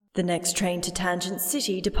The next train to Tangent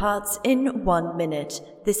City departs in 1 minute.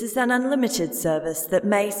 This is an unlimited service that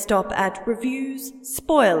may stop at reviews,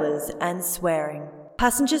 spoilers, and swearing.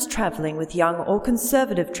 Passengers travelling with young or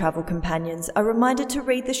conservative travel companions are reminded to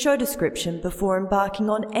read the show description before embarking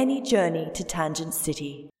on any journey to Tangent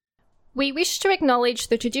City. We wish to acknowledge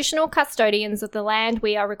the traditional custodians of the land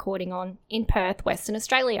we are recording on in Perth, Western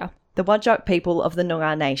Australia. The Whadjuk people of the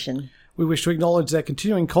Noongar Nation. We wish to acknowledge their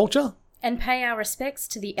continuing culture and pay our respects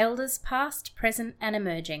to the elders past, present and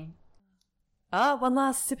emerging. One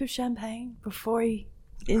last sip of champagne before he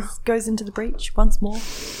goes into the breach once more.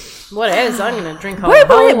 Whatever, I'm going to drink all the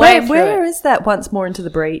whole way through Where it. is that once more into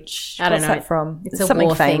the breach? I don't What's know. that from? It's It's a something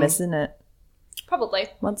war famous, thing. isn't it? Probably.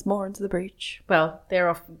 Once more into the breach. Well, they're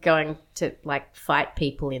off going to, fight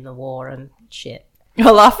people in the war and shit. I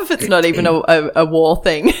laugh if it's not even a war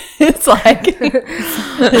thing. It's like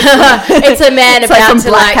It's a man it's like about from to,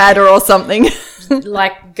 Blackadder or something.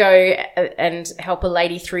 go and help a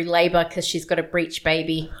lady through labour because she's got a breech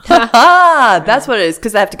baby. That's what it is,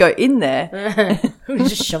 because they have to go in there.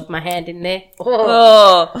 Just shoved my hand in there.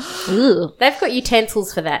 Oh. Oh, They've got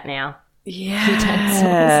utensils for that now.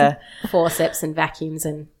 yeah. Forceps and vacuums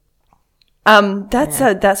and...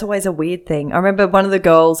 That's always a weird thing. I remember one of the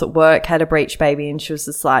girls at work had a breech baby, and she was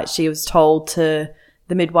just like, she was told the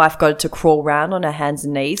midwife got her to crawl around on her hands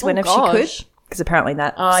and knees whenever she gosh. could, because apparently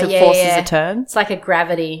that Oh, forces yeah. a turn. It's like a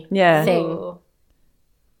gravity I thing.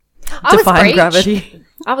 I was Define breech. gravity.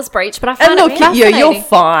 I was breech, but I And found look it at you, fascinating. you're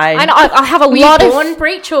fine. I know. I have a Were you lot of. born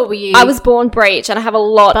breech or were you... I was born breech, and I have a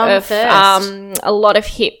lot Bum of first. a lot of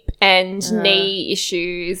hip and knee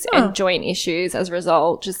issues and joint issues as a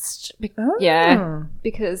result.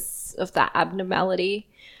 Because of that abnormality.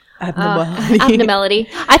 Abnormality.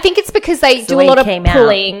 I think it's because they do a way lot it of came out.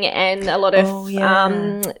 pulling and a lot of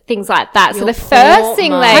things like that. So Your the first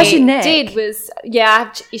thing poor How's your they neck? did was, I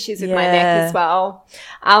have issues with my neck Yeah. as well.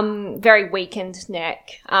 Very weakened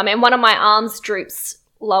neck. And one of my arms droops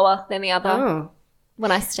lower than the other Oh.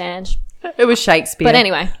 when I stand. It was Shakespeare. But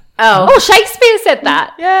anyway. Oh. Oh, Shakespeare said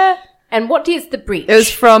that. Yeah. And what is the breech? It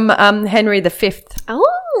was from Henry V.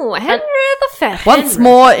 Oh, Henry the Fifth. Once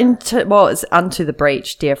more it's unto the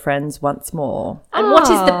breach, dear friends, once more. And what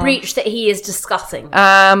is the breech that he is discussing?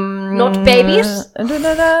 Not babies? Not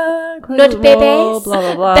Not babies?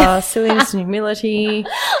 Blah, blah, blah. Silliness and humility.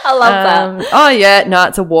 I love that. Oh, yeah. No,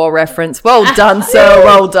 it's a war reference. Well done, sir.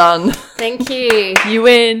 Well done. Thank you. You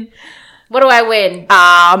win. What do I win?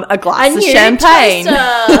 A glass of champagne.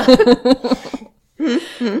 Toaster.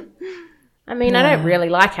 I mean, I don't really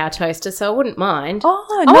like our toaster, so I wouldn't mind. Oh,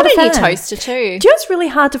 I not want a a new fan. toaster too. Do you know it's really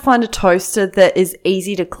hard to find a toaster that is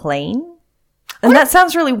easy to clean? And that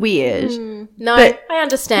sounds really weird. No, but- I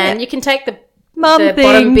understand. You can take the Mum bottom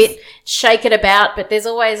things. bit, shake it about, but there's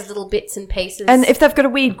always little bits and pieces. And if they've got a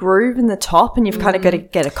weird groove in the top and you've kind of got to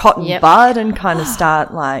get a cotton Yep. bud and kind of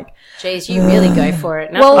start like... Geez, you really go for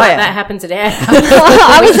it. Nothing Well, like yeah. that happens at our house.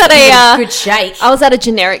 I was at a Good shake. I was at a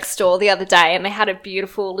generic store the other day, and they had a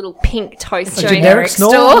beautiful little pink toaster. A generic store.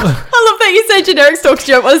 store? I love that you say generic store because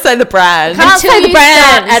you don't want to say the brand. Can't Until say the you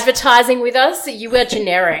start brand. advertising with us, you were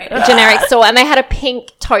generic. A generic store, and they had a pink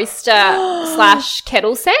toaster /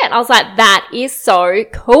 kettle set. I was like, that is so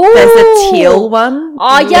cool. There's a teal one.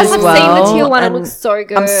 Oh yes, as I've well, seen the teal one. It and looks so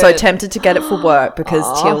good. I'm so tempted to get it for work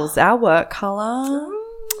because teal's our work colour.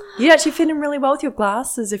 You'd actually fit in really well with your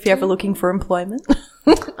glasses if you're ever looking for employment.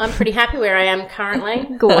 I'm pretty happy where I am currently.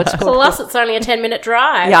 Good. Plus, it's only a 10-minute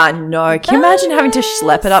drive. Yeah, I know. Can you imagine having to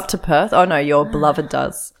schlep it up to Perth? Oh no, your beloved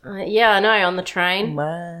does. Yeah, I know, on the train.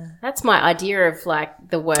 Wow. That's my idea of,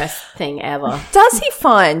 the worst thing ever. Does he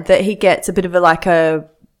find that he gets a bit of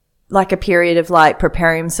a period of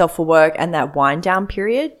preparing himself for work and that wind down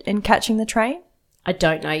period in catching the train? I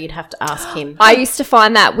don't know. You'd have to ask him. I used to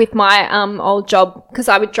find that with my old job because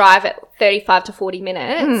I would drive at 35 to 40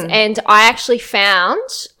 minutes, and I actually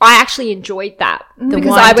enjoyed that because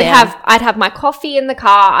wind down. I'd have my coffee in the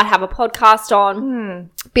car, I'd have a podcast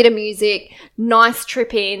on, bit of music, nice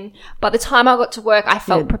trip in. By the time I got to work, I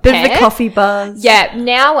felt prepared. Bit of a coffee buzz. Yeah,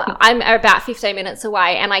 now I'm about 15 minutes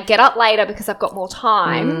away and I get up later because I've got more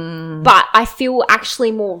time, but I feel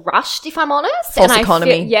actually more rushed if I'm honest. False and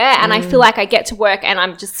economy. And I feel like I get to work and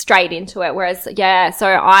I'm just straight into it. Whereas, so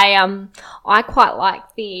I quite like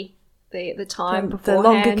the time The beforehand.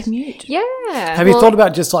 longer commute. Yeah. Have you thought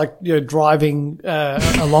about just driving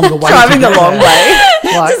along the way? Driving the long way.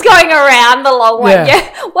 just going around the long way? Yeah.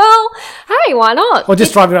 Yeah. Well, hey, why not? Or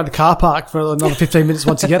just driving around the car park for another 15 minutes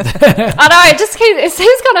once you get there. I know, it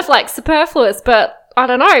seems kind of superfluous, but I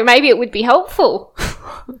don't know, maybe it would be helpful.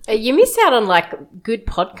 You miss out on like good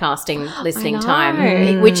podcasting listening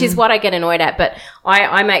time, which is what I get annoyed at. But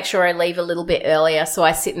I make sure I leave a little bit earlier, so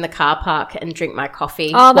I sit in the car park and drink my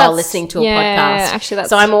coffee while listening to a podcast. Actually, that's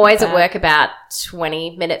so I'm always at work about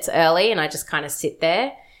 20 minutes early, and I just kind of sit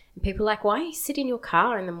there. And people are like, "Why you sit in your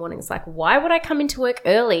car in the morning?" It's like, why would I come into work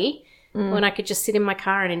early when I could just sit in my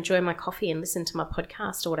car and enjoy my coffee and listen to my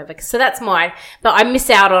podcast or whatever? So that's but I miss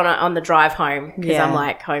out on the drive home because I'm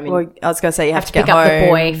like home. Well, I was going to say you have to pick get up home, the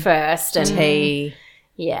boy first and tea,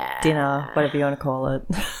 yeah, dinner, whatever you want to call it.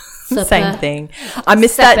 Supper. Same thing. I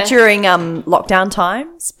missed that during lockdown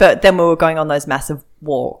times, but then we were going on those massive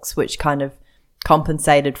walks, which kind of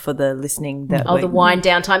compensated for the listening that the wind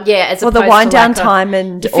down time. Yeah, as the opposed wind to down like time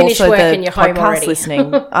and you finish also work the and you're home podcast already.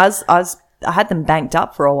 listening. I had them banked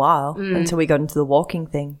up for a while until we got into the walking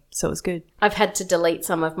thing, so it was good. I've had to delete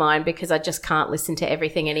some of mine because I just can't listen to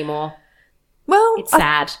everything anymore. Well, It's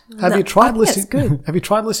sad. Have you tried think it's listening? Have you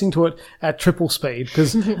tried listening to it at triple speed?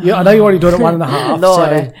 Because I know you already do it at 1.5.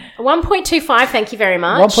 Lord. So 1.25, thank you very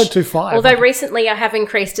much. 1.25. Although recently I have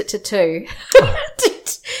increased it to 2.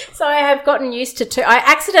 So I have gotten used to 2. I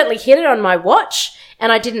accidentally hit it on my watch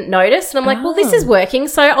and I didn't notice. And I'm like, well, this is working,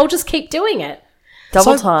 so I'll just keep doing it.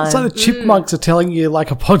 double it's time. like the chipmunks are telling you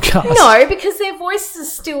like a podcast. No, because their voice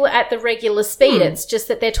is still at the regular speed. It's just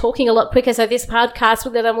that they're talking a lot quicker. So this podcast,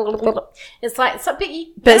 it's like,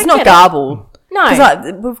 But it's not garbled. No.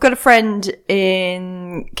 Because we've got a friend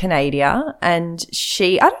in Canada and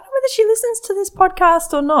I don't know whether she listens to this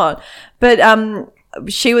podcast or not, but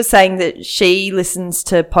she was saying that she listens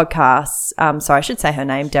to podcasts. Sorry, I should say her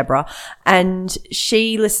name, Deborah. And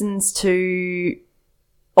she listens to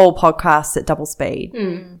all podcasts at double speed.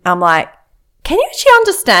 I'm like, can you actually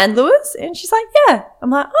understand, Lewis? And she's like, yeah.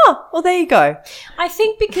 I'm like, oh, well, there you go. I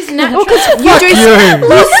think because naturally...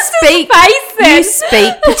 You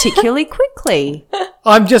speak particularly quickly.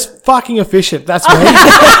 I'm just fucking efficient. That's me.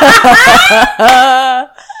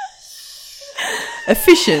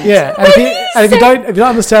 Efficient. Yeah. And if you don't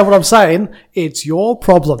understand what I'm saying, it's your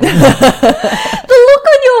problem. The look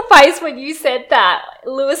on your face when you said that,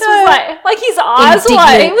 Lewis was like his eyes were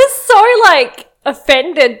like, he was so like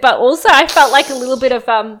offended, but also I felt like a little bit of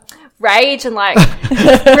rage and like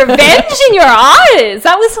revenge in your eyes.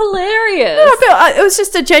 That was hilarious. No, but it was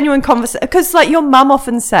just a genuine conversation because like your mum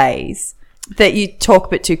often says that you talk a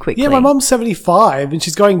bit too quickly. Yeah, my mum's 75 and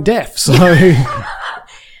she's going deaf, so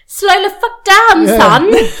Slow the fuck down,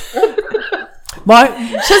 son.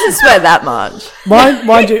 She doesn't swear that much.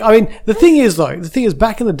 mind you, I mean, the thing is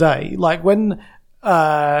back in the day, like when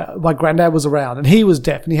my granddad was around and he was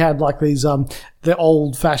deaf and he had like these the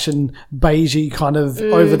old fashioned beigey kind of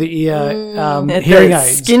over the ear hearing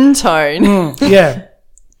aids. Skin tone. Yeah.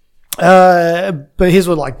 But his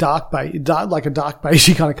were like like a dark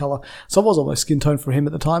beigey kind of color. So it was almost skin tone for him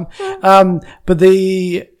at the time. But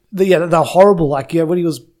they're horrible. Like, yeah, when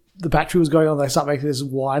the battery was going on, they start making this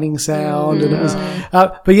whining sound and it was,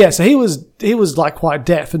 but yeah, so he was like quite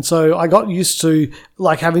deaf. And so I got used to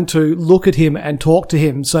like having to look at him and talk to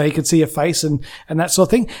him so he could see a face and that sort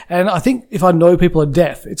of thing. And I think if I know people are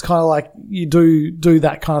deaf, it's kind of like you do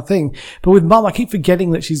that kind of thing. But with mum, I keep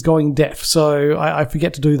forgetting that she's going deaf. So I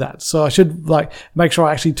forget to do that. So I should like make sure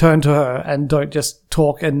I actually turn to her and don't just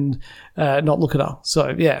talk and, not look at her.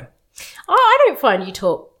 So yeah. Oh, I don't find you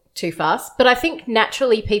talk too fast, but I think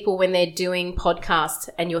naturally people, when they're doing podcasts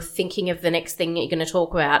and you're thinking of the next thing that you're going to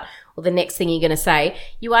talk about or the next thing you're going to say,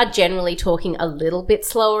 you are generally talking a little bit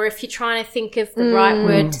slower if you're trying to think of the right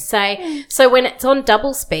word to say. So when it's on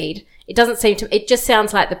double speed, it just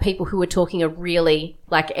sounds like the people who are talking are really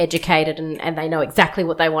like educated and they know exactly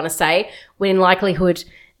what they want to say, when in likelihood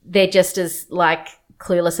they're just as like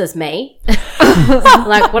clueless as me.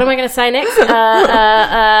 Like, what am I going to say next?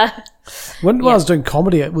 When I was doing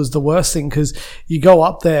comedy, it was the worst thing because you go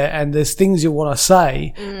up there and there's things you want to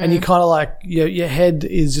say and you kind of like, your head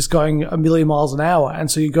is just going a million miles an hour. And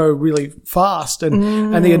so you go really fast.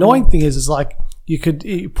 And the annoying thing is like,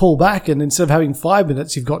 you pull back and instead of having 5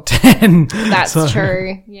 minutes, you've got 10. That's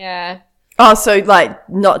true. Yeah. Oh, so like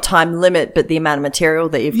not time limit, but the amount of material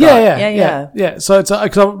that you've got. Yeah. So it's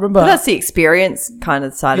because I remember but that's the experience kind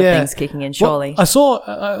of side of things kicking in. Surely, well,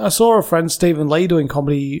 I saw a friend Stephen Lee doing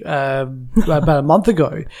comedy about a month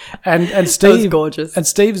ago, and Steve was gorgeous. And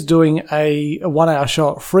Steve's doing a 1 hour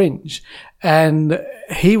show at Fringe, and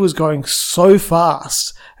he was going so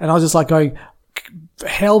fast, and I was just like going,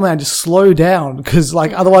 hell man, just slow down because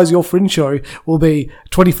like otherwise your Fringe show will be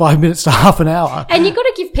 25 minutes to half an hour. And you've got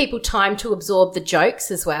to give people time to absorb the jokes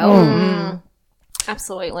as well.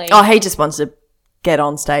 Absolutely. Oh, he just wants to get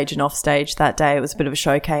on stage and off stage that day. It was a bit of a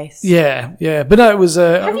showcase. Yeah, yeah. But no, it was...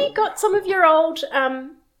 Have you got some of your old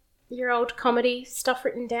comedy stuff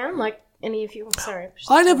written down? Like any of you? I'm sorry.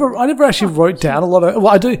 I never actually wrote down a lot of...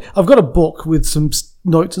 Well, I do. I've got a book with some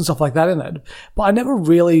notes and stuff like that in it, but I never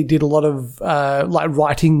really did a lot of like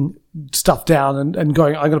writing stuff down and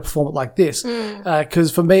going, I'm going to perform it like this.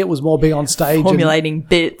 Because for me, it was more being on stage. Formulating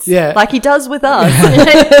bits. Yeah. Like he does with us.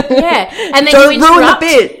 Yeah. And then Don't you ruin the interrupt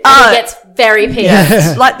bit. and it gets very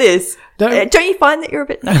pissed. Like this. Don't- Don't you find that you're a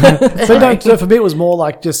bit... So for me, it was more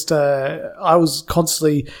like just I was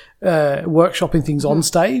constantly workshopping things on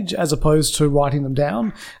stage as opposed to writing them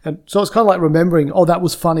down. And so it's kind of like remembering, oh, that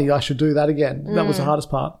was funny, I should do that again. That was the hardest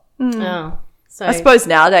part. Oh. So I suppose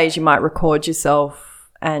nowadays you might record yourself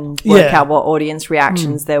and work out what audience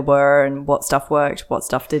reactions there were and what stuff worked, what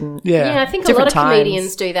stuff didn't. Yeah, I think a lot of Different times.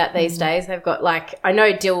 comedians do that these days. They've got like, I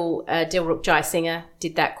know Dilruk Jaisinger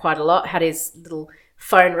did that quite a lot, had his little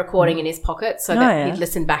phone recording in his pocket so that he'd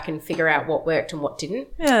listen back and figure out what worked and what didn't.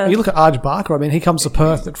 Yeah. You look at Arj Barker, I mean, he comes to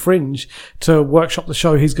Perth at Fringe to workshop the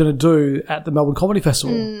show he's going to do at the Melbourne Comedy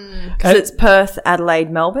Festival. Because it's Perth, Adelaide,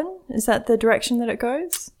 Melbourne. Is that the direction that it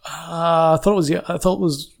goes? I thought it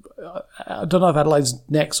was, I don't know if Adelaide's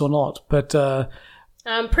next or not, but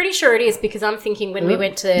I'm pretty sure it is because I'm thinking when we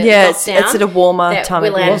went to it's lockdown, at a warmer that time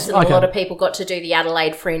of year. Willans and Okay. a lot of people got to do the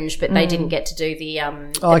Adelaide Fringe, but they didn't get to do the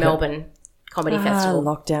Melbourne Comedy Festival.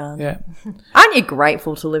 Lockdown. yeah. Aren't you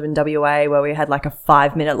grateful to live in WA where we had like a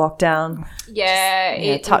 5-minute lockdown? Yeah,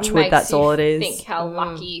 it touch wood, makes that's you all it is. Think how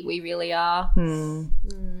lucky we really are.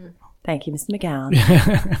 Thank you, Mr.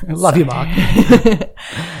 McGowan. Love you, Mark.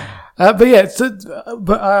 But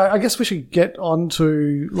yeah, I guess we should get on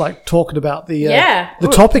to like talking about the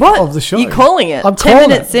topic What? of the show. You calling it? I'm 10 calling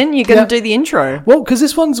minutes it. in, you're going to Yeah. do the intro. Well, because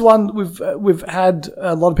this one's one we've had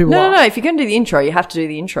a lot of people. No. If you're going to do the intro, you have to do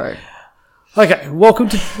the intro. Okay, welcome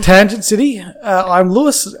to Tangent City. I'm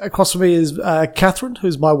Lewis. Across from me is Catherine,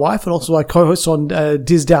 who's my wife and also my co-host on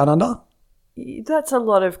Diz Down Under. That's a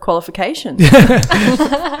lot of qualifications.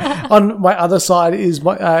 On my other side is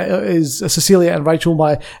Cecilia and Rachel,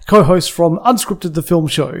 my co-hosts from Unscripted, the film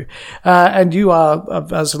show. And you are,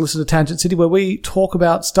 as a listener to Tangent City, where we talk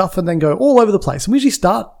about stuff and then go all over the place. And we usually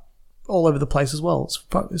start all over the place as well.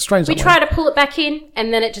 It's strange. We that way. try to pull it back in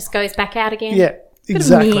and then it just goes back out again. Yeah,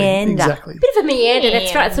 exactly. meander. Exactly. Bit of a meander,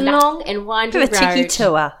 that's right. It's a long and winding Bit of a tiki road.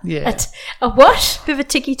 tour. Yeah. A what? Bit of a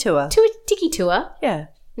tiki tour. To a tiki tour? Yeah.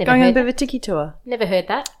 Never Going on a heard bit of a tiki tour. Never heard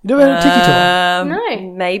that. You never had a tiki tour?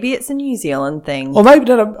 No. Maybe it's a New Zealand thing. Or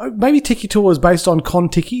maybe Tiki Tour was based on Con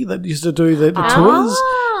Tiki that used to do the tours.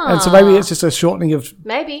 And so maybe it's just a shortening of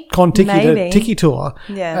Maybe. Con Tiki to Maybe. Tiki Tour.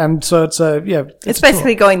 Yeah. And so it's a, It's a tour.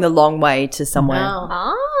 basically going the long way to somewhere. Oh.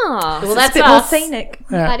 Ah, Well, It's that's a bit more us. scenic.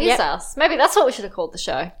 that is Yep. us. Maybe that's what we should have called the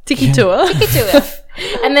show. Tiki tour. Tiki tour.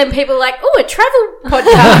 And then people are like, oh, a travel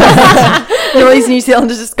podcast. And all these New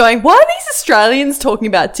Zealanders just going, why are these Australians talking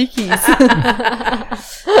about tikis?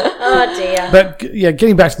 Oh, dear. But yeah,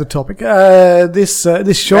 getting back to the topic, this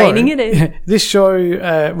show, Reining it in. This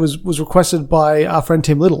show was requested by our friend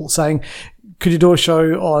Tim Little, saying, "Could you do a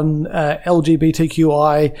show on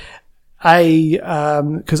LGBTQI?"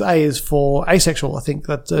 Because A is for asexual, I think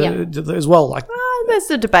that as well. Like, There's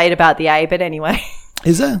a debate about the A, but anyway.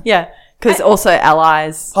 is there? Yeah. Because also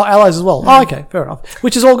allies. Oh, allies as well. Oh, okay, fair enough.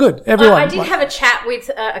 Which is all good. Everyone. I did have a chat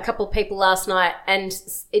with a couple of people last night, and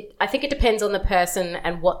I think it depends on the person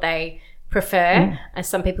and what they prefer. As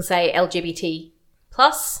some people say LGBT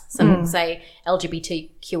plus, some people say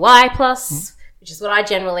LGBTQI plus, which is what I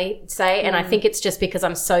generally say, and I think it's just because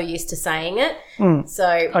I'm so used to saying it.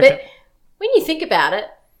 So, but when you think about it,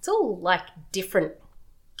 it's all like different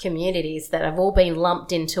communities that have all been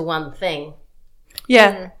lumped into one thing.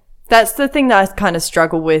 Yeah. That's the thing that I kind of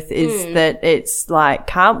struggle with is that it's like,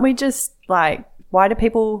 can't we just like, why do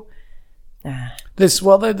people...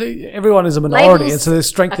 everyone is a minority, Labels and so there's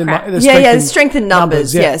strength in crap. there's strength in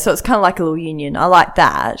numbers. yeah. Yeah. So it's kind of like a little union. I like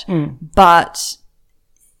that. But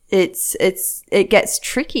it gets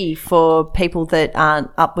tricky for people that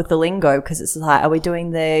aren't up with the lingo because it's like, are we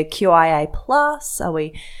doing the QIA plus? Are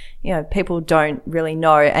we, people don't really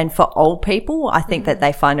know. And for old people, I think that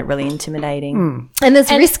they find it really intimidating. And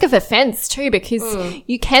there's risk of offense too, because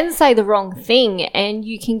you can say the wrong thing and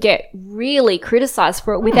you can get really criticized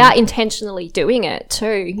for it without intentionally doing it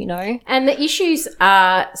too, And the issues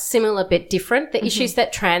are similar but different. The issues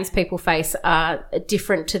that trans people face are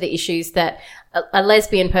different to the issues that a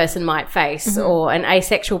lesbian person might face or an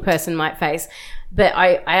asexual person might face. But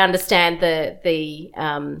I understand the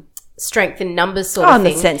strength in numbers sort of And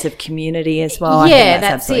thing. the sense of community as well. I Yeah, think that's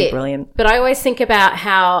that's absolutely it. brilliant. But I always think about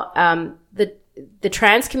how the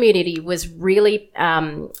trans community was really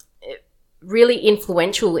really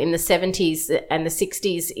influential in the 70s and the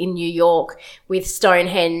 60s in New York with Stonewall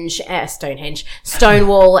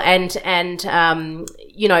and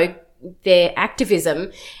you know, their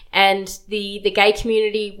activism, and the gay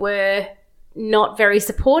community were not very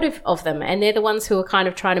supportive of them, and they're the ones who are kind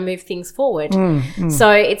of trying to move things forward. So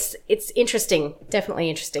it's interesting, definitely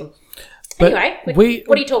interesting. But anyway,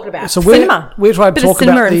 what are you talking about? So Cinema. We're trying to Bit talk of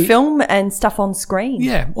cinema about and film and stuff on screen.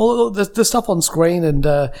 Yeah, well, the stuff on screen,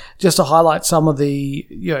 and just to highlight some of the,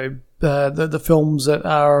 you know, the films that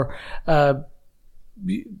are that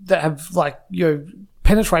have, like, you know,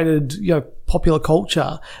 penetrated, you know, popular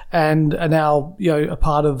culture and are now, you know, a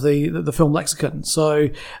part of the film lexicon. So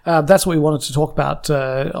that's what we wanted to talk about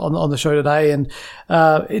on the show today. And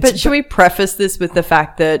but should we preface this with the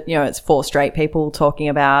fact that, you know, it's 4 straight people talking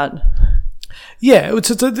about? Yeah, it's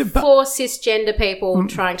 4 cisgender people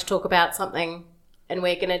trying to talk about something, and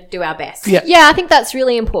we're going to do our best. Yeah. Yeah, I think that's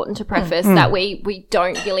really important to preface that we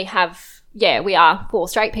don't really have, we are 4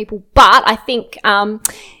 straight people, but I think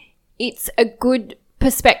it's a good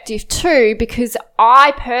perspective too, because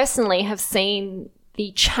I personally have seen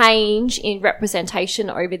the change in representation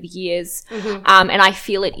over the years, and I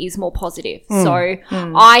feel it is more positive. So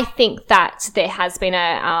I think that there has been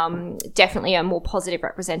a definitely a more positive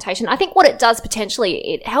representation. I think what it does potentially,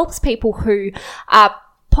 it helps people who are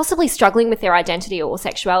possibly struggling with their identity or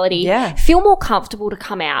sexuality feel more comfortable to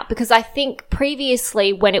come out, because I think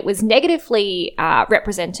previously when it was negatively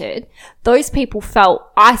represented, those people felt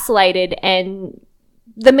isolated, and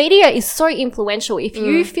the media is so influential. If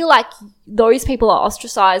you feel like those people are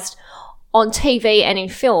ostracized on TV and in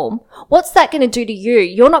film, what's that going to do to you?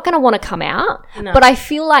 You're not going to want to come out. No. But I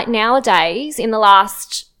feel like nowadays, in the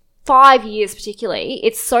last 5 years particularly,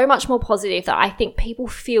 it's so much more positive that I think people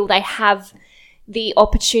feel they have the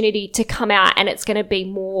opportunity to come out, and it's going to be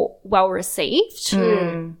more well received.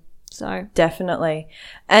 So definitely.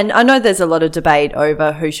 And I know there's a lot of debate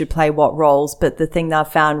over who should play what roles, but the thing that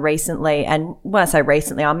I've found recently, and when I say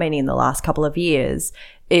recently, I mean in the last couple of years,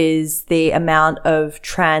 is the amount of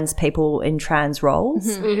trans people in trans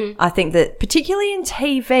roles. I think that particularly in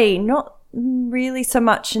TV, not really so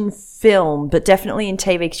much in film, but definitely in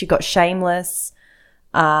TV, because you've got Shameless,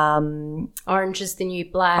 Orange is the New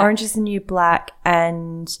Black,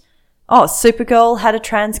 and Supergirl had a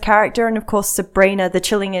trans character, and of course Sabrina, The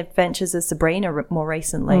Chilling Adventures of Sabrina more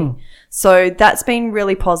recently. So that's been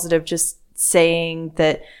really positive, just seeing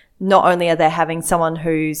that not only are they having someone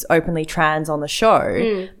who's openly trans on the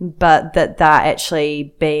show, but that they're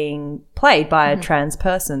actually being played by a trans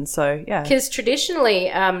person. So, yeah. Because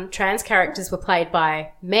traditionally trans characters were played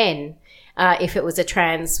by men if it was a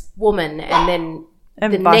trans woman, and then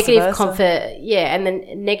the negative and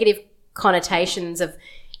then negative connotations of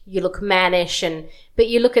you look mannish, but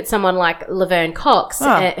you look at someone like Laverne Cox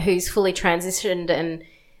who's fully transitioned,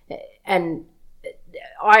 and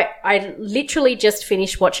I literally just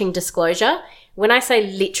finished watching Disclosure. When I say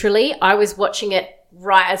literally, I was watching it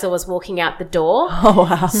right as I was walking out the door. Oh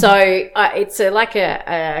wow! So it's like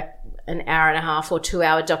an hour and a half or 2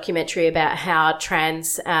 hour documentary about how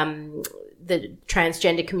the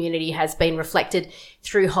transgender community has been reflected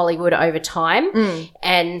through Hollywood over time.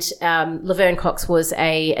 And Laverne Cox was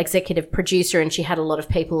a executive producer, and she had a lot of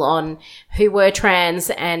people on who were trans,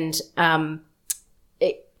 and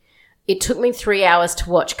it took me 3 hours to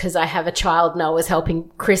watch because I have a child and I was helping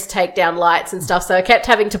Chris take down lights and stuff, so I kept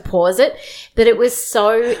having to pause it. But it was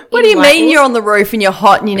so What do you mean you're on the roof and you're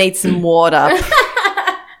hot and you need some water?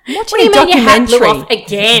 What do you mean your hat blew off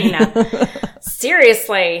again?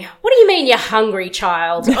 Seriously. What do you mean you're hungry,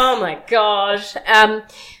 child? Oh, my gosh.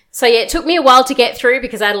 So, yeah, it took me a while to get through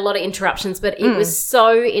because I had a lot of interruptions, but it was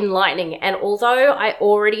so enlightening. And although I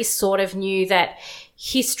already sort of knew that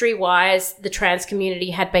history-wise the trans community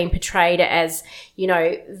had been portrayed as, you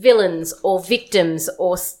know, villains or victims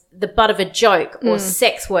or the butt of a joke or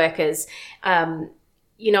sex workers,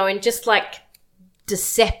 you know, and just like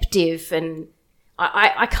deceptive, and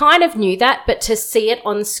I kind of knew that, but to see it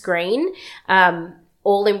on screen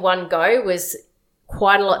all in one go was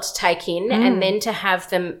quite a lot to take in. And then to have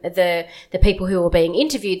the people who were being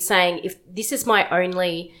interviewed saying, if this is my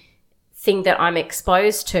only thing that I'm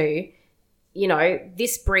exposed to, you know,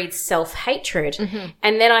 this breeds self-hatred.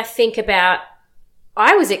 And then I think about,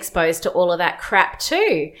 I was exposed to all of that crap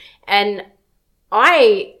too. And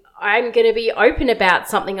I'm going to be open about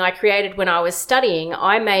something I created when I was studying.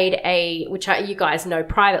 I made you guys know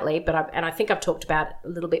privately, but I think I've talked about it a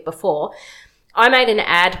little bit before. I made an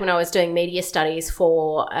ad when I was doing media studies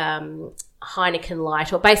for Heineken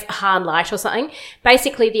Light or Hahn Light or something.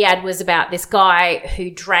 Basically, the ad was about this guy who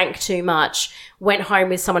drank too much, went home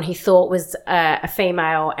with someone he thought was a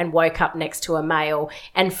female and woke up next to a male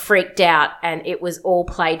and freaked out, and it was all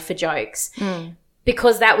played for jokes.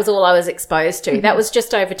 Because that was all I was exposed to. That was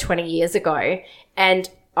just over 20 years ago, and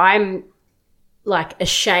I'm like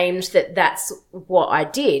ashamed that that's what I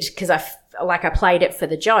did because I played it for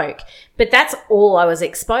the joke, but that's all I was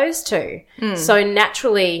exposed to. So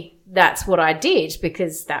naturally that's what I did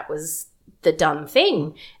because that was the done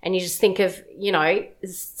thing. And you just think of, you know,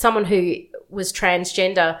 someone who was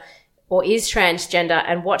transgender or is transgender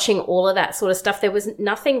and watching all of that sort of stuff, there was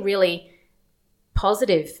nothing really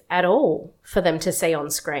positive at all for them to see on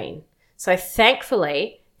screen. So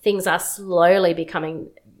thankfully things are slowly becoming,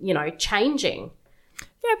 you know, changing.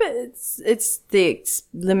 Yeah, but it's the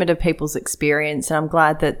limit of people's experience, and I'm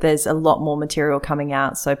glad that there's a lot more material coming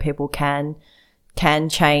out so people can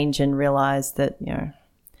change and realize that, you know,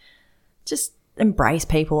 just embrace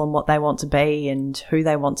people and what they want to be and who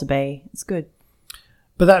they want to be. It's good.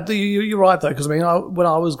 But that you're right though, because I mean, when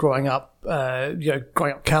I was growing up,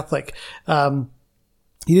 growing up Catholic,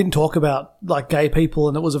 you didn't talk about like gay people,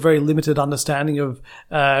 and it was a very limited understanding of,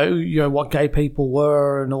 what gay people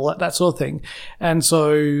were and all that sort of thing. And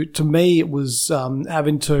so to me, it was,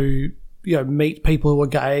 having to, meet people who were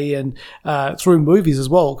gay and, through movies as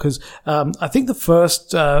well. Cause, I think the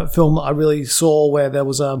first, film I really saw where there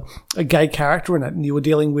was a gay character in it and you were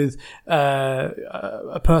dealing with,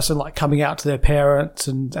 a person like coming out to their parents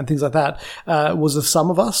and things like that, was The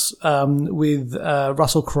Sum of Us, with,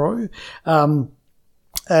 Russell Crowe.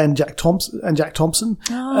 And Jack Thompson.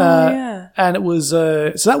 Oh, yeah. And it was,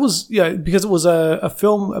 so that was, because it was a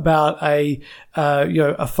film about a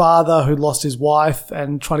father who lost his wife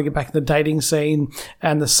and trying to get back in the dating scene,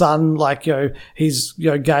 and the son, he's,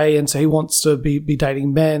 gay, and so he wants to be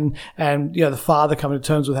dating men, and, the father coming to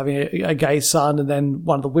terms with having a gay son, and then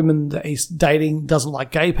one of the women that he's dating doesn't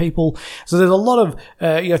like gay people. So there's a lot of,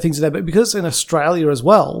 things in there, but because it's in Australia as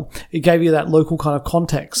well, it gave you that local kind of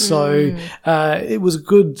context. So, it was a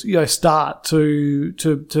good, start to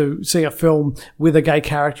seeing a film with a gay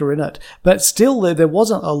character in it. But still, there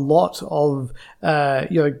wasn't a lot of,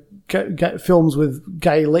 films with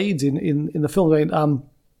gay leads in the film. I mean,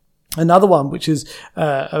 another one, which is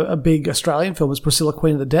a big Australian film, is Priscilla,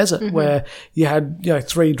 Queen of the Desert, where you had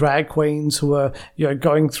 3 drag queens who were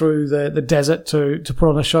going through the desert to put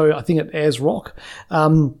on a show. I think at Ayers Rock.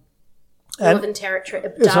 Northern Territory,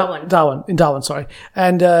 Darwin, sorry.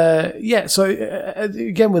 And, so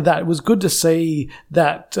again with that, it was good to see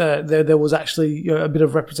that, there was actually, a bit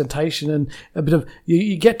of representation and a bit of,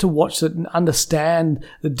 you get to watch it and understand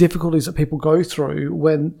the difficulties that people go through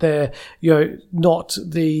when they're, not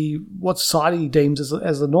what society deems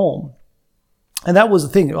as the norm. And that was the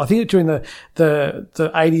thing. I think during the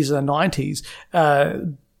 80s and the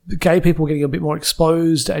 90s, gay people were getting a bit more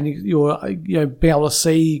exposed, and you're being able to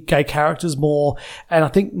see gay characters more. And I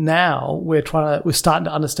think now we're starting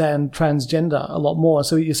to understand transgender a lot more.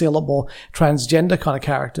 So you see a lot more transgender kind of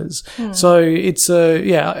characters. So it's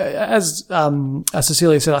as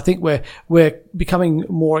Cecilia said, I think we're becoming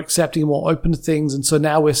more accepting, more open to things, and so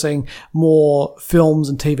now we're seeing more films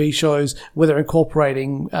and TV shows where they're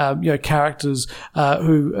incorporating characters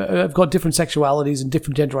who have got different sexualities and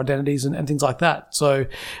different gender identities and things like that. So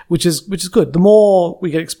which is good. The more we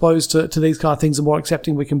get exposed to these kind of things, the more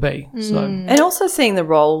accepting we can be. So, and also seeing the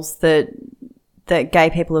roles that gay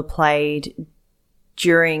people have played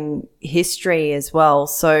during history as well.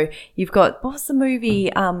 So you've got, what was the movie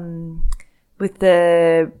during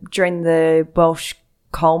the Welsh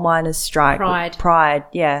coal miners' strike? Pride,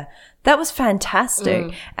 yeah. That was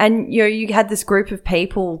fantastic. And you had this group of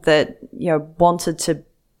people that wanted to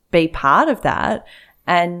be part of that,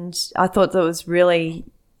 and I thought that was really,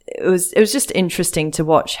 it was just interesting to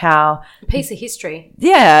watch how a piece of history.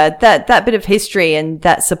 Yeah, that bit of history and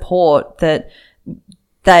that support that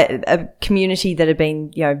a community that had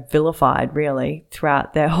been, vilified really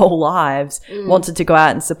throughout their whole lives wanted to go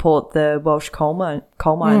out and support the Welsh coal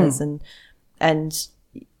miners, and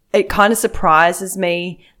it kind of surprises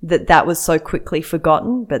me that was so quickly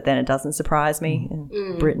forgotten, but then it doesn't surprise me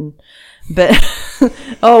in Britain. But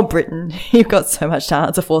Britain, you've got so much to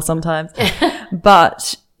answer for sometimes.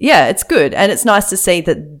 But yeah, it's good. And it's nice to see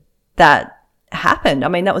that happened. I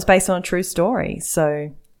mean, that was based on a true story.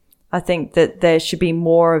 So I think that there should be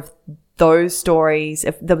more of those stories,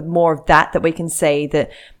 more of that we can see,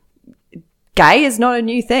 that gay is not a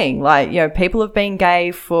new thing. Like, people have been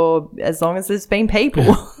gay for as long as there's been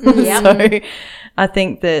people. So I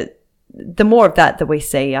think that the more of that we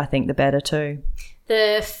see, I think the better too.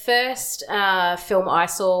 The first film I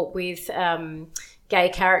saw with gay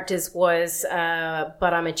characters was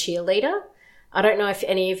But I'm a Cheerleader. I don't know if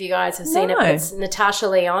any of you guys have seen it, but it's Natasha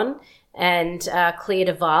Lyonne and Clea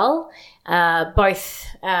Duvall, both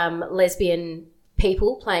lesbian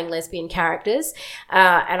people playing lesbian characters.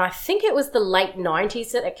 And I think it was the late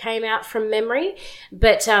 90s that it came out from memory.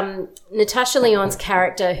 But Natasha Lyonne's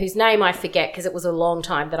character, whose name I forget because it was a long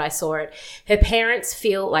time that I saw it, her parents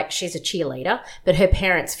feel like she's a cheerleader, but her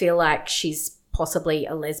parents feel like she's possibly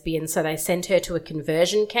a lesbian, so they sent her to a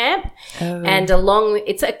conversion camp. And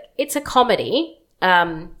it's a comedy,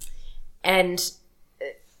 and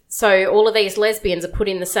so all of these lesbians are put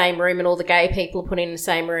in the same room and all the gay people are put in the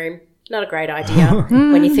same room. Not a great idea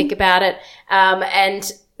when you think about it.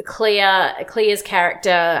 And Clea's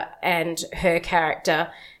character and her character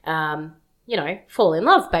fall in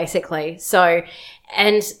love basically. So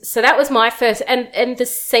that was my first, and the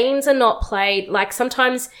scenes are not played, like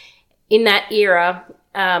sometimes in that era,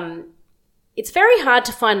 it's very hard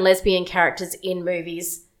to find lesbian characters in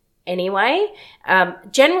movies anyway.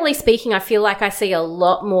 Generally speaking, I feel like I see a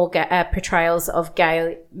lot more portrayals of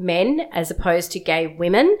gay men as opposed to gay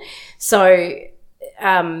women. So,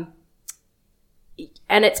 and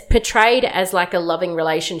it's portrayed as like a loving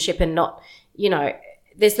relationship and not,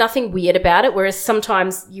 there's nothing weird about it. Whereas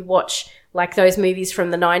sometimes you watch like those movies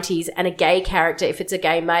from the 90s and a gay character, if it's a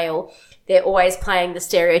gay male, they're always playing the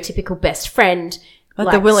stereotypical best friend.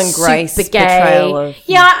 Like the Will and Grace super gay. portrayal of...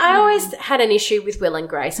 Yeah, I always had an issue with Will and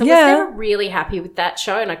Grace. I was never really happy with that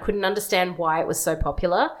show and I couldn't understand why it was so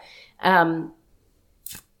popular.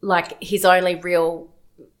 Like his only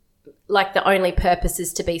the only purpose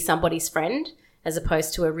is to be somebody's friend as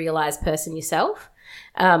opposed to a realised person yourself.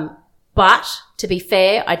 But to be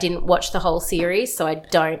fair, I didn't watch the whole series, so I think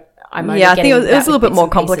it was a little bit more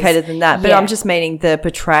complicated than that. But I'm just meaning the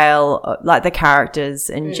portrayal, like the characters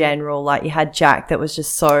in general. Like you had Jack that was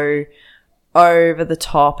just so over the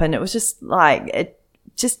top, and it was just like it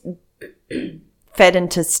just fed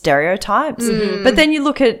into stereotypes. But then you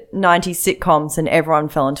look at 90s sitcoms, and everyone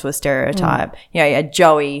fell into a stereotype. You had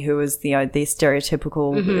Joey, who was the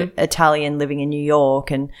stereotypical Italian living in New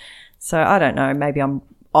York, and so I don't know. Maybe I'm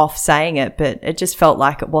off saying it, but it just felt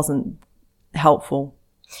like it wasn't helpful.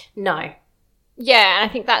 No. Yeah, and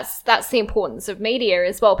I think that's the importance of media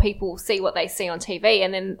as well. People see what they see on TV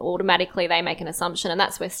and then automatically they make an assumption, and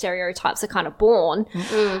that's where stereotypes are kind of born.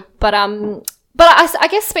 But I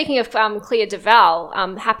guess speaking of Clea Duvall,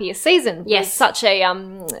 Happiest Season was such a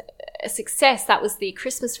success. That was the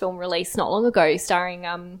Christmas film released not long ago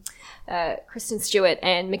starring Kristen Stewart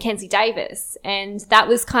and Mackenzie Davis, and that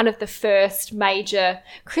was kind of the first major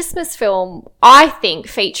Christmas film, I think,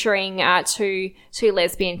 featuring two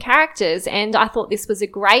lesbian characters, and I thought this was a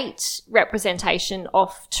great representation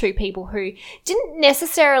of two people who didn't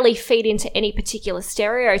necessarily feed into any particular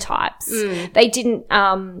stereotypes. They didn't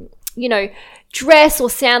dress or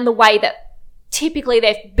sound the way that typically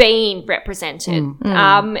they've been represented.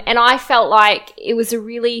 And I felt like it was a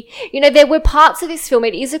really, there were parts of this film,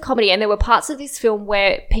 it is a comedy, and there were parts of this film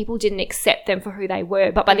where people didn't accept them for who they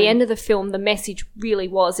were. But by the end of the film, the message really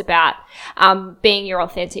was about being your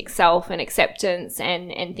authentic self and acceptance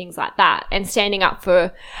and things like that, and standing up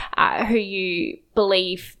for who you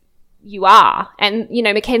believe you are. And,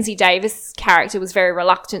 Mackenzie Davis' character was very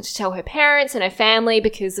reluctant to tell her parents and her family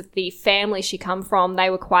because of the family she come from. They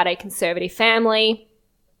were quite a conservative family.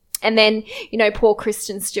 And then, poor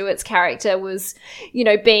Kristen Stewart's character was,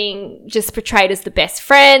 being just portrayed as the best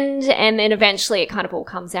friend. And then eventually it kind of all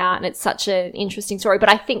comes out, and it's such an interesting story. But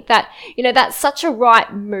I think that, that's such a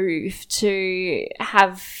right move to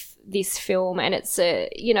have this film, and it's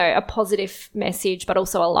a positive message but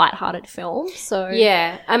also a lighthearted film. So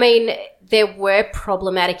yeah, I mean, there were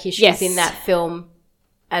problematic issues in that film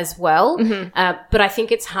as well, but I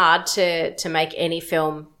think it's hard to make any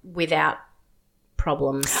film without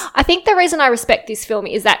problems. I think the reason I respect this film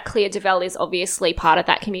is that Clea Duvall is obviously part of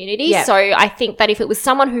that community. So I think that if it was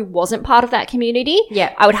someone who wasn't part of that community,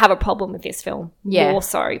 I would have a problem with this film more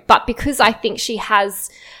so. But because I think she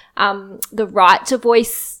has the right to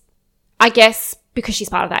voice, I guess, because she's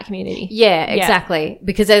part of that community. Yeah, exactly.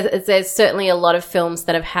 Because there's certainly a lot of films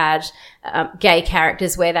that have had gay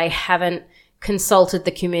characters where they haven't consulted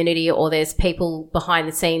the community, or there's people behind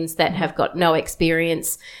the scenes that have got no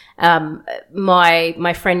experience.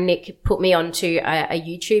 My friend Nick put me onto a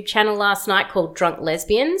YouTube channel last night called Drunk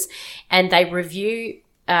Lesbians, and they review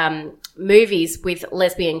movies with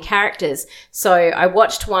lesbian characters. So I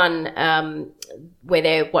watched one where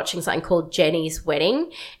they're watching something called Jenny's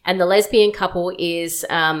Wedding, and the lesbian couple is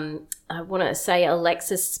I want to say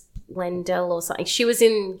Alexis Lendell or something. She was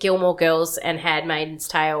in Gilmore Girls and Handmaid's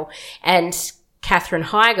Tale, and Katherine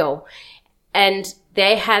Heigl, and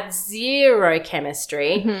they had zero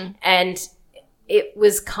chemistry, and it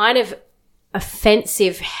was kind of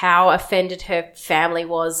offensive how offended her family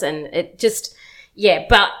was, and it just,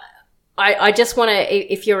 but I just want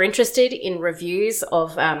to, if you're interested in reviews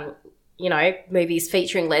of, movies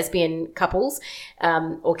featuring lesbian couples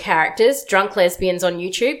or characters, drunk lesbians on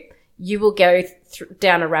YouTube, you will go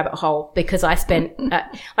down a rabbit hole, because I spent,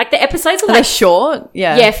 the episodes are Are they short?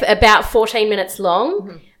 Yeah. Yeah, about 14 minutes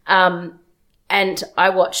long. And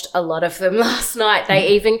I watched a lot of them last night. They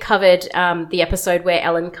even covered the episode where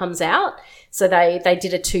Ellen comes out. So they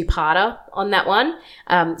did a 2-parter on that one.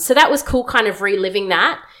 So that was cool, kind of reliving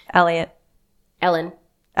that. Elliot. Ellen.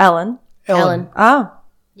 Ellen. Oh.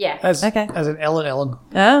 Yeah. As Okay. as an Ellen.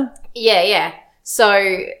 Oh. Yeah.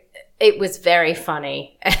 So it was very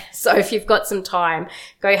funny. So if you've got some time,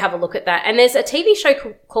 go have a look at that. And there's a TV show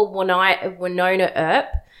called Winona Earp.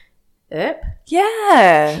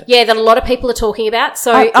 Yeah. Yeah, that a lot of people are talking about.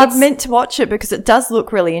 So I've meant to watch it because it does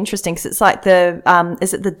look really interesting, because it's like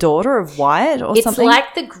is it the daughter of Wyatt or something? It's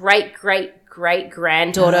like the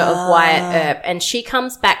great-great-great-granddaughter of Wyatt Earp, and she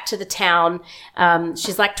comes back to the town.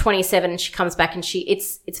 She's like 27, and she comes back, and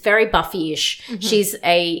it's very Buffy-ish. She's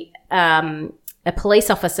a police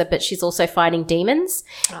officer, but she's also fighting demons.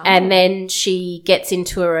 And then she gets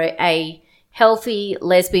into a healthy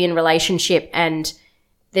lesbian relationship, and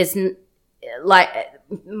there's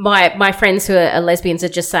my friends who are lesbians are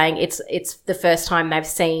just saying it's the first time they've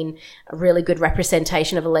seen a really good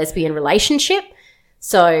representation of a lesbian relationship.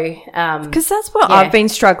 So, because that's what I've been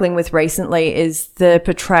struggling with recently, is the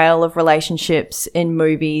portrayal of relationships in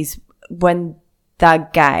movies when they're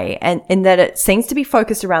gay, and in that it seems to be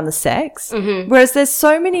focused around the sex, whereas there's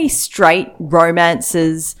so many straight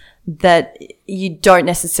romances that you don't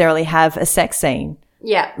necessarily have a sex scene.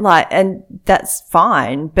 Yeah. And that's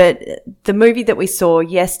fine. But the movie that we saw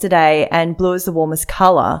yesterday and Blue is the Warmest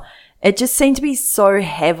Color, it just seemed to be so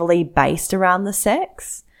heavily based around the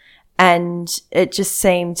sex. And it just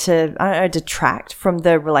seemed to, I don't know, detract from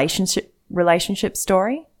the relationship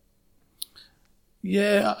story.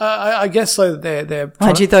 Yeah, I guess so. They're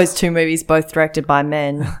Mind you, those two movies both directed by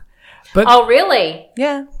men. But oh, really?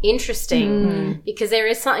 Yeah. Interesting. Because there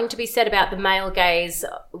is something to be said about the male gaze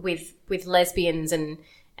with lesbians and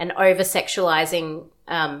over-sexualizing.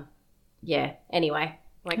 Anyway,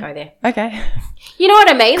 won't go there. Okay. You know what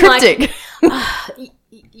I mean? Cryptic.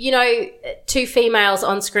 Two females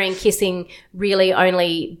on screen kissing, really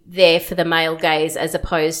only there for the male gaze, as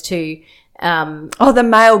opposed to... the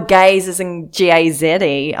male gaze is in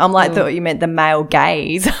G-A-Z-E. I'm like, thought you meant the male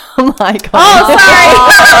gaze. I'm like, sorry.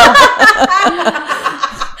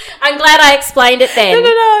 I'm glad I explained it then.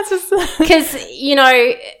 No, it's just... Because,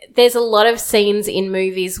 there's a lot of scenes in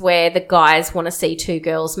movies where the guys want to see two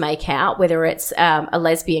girls make out, whether it's a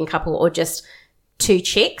lesbian couple or just two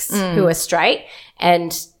chicks who are straight.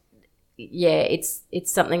 And, yeah, it's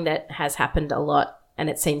something that has happened a lot, and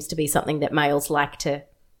it seems to be something that males like to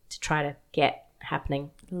try to get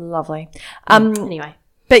happening. Lovely. Anyway.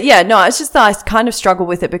 But yeah, no, it's just that I kind of struggle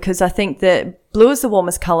with it, because I think that Blue is the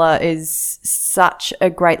Warmest Color is such a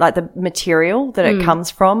great, the material that it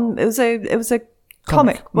comes from. It was a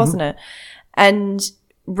comic, wasn't it? And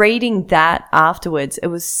reading that afterwards, it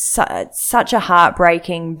was such a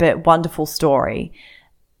heartbreaking but wonderful story.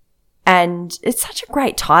 And it's such a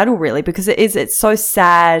great title, really, because it's so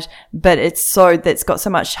sad, but it's got so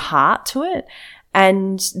much heart to it.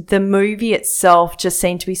 And the movie itself just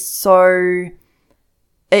seemed to be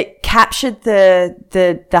it captured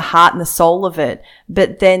the heart and the soul of it,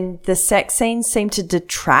 but then the sex scenes seemed to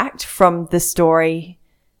detract from the story.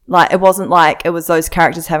 It wasn't like it was those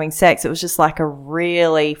characters having sex. It was just like a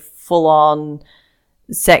really full on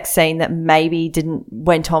sex scene that maybe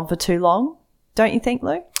went on for too long. Don't you think,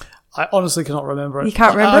 Lou? I honestly cannot remember it. You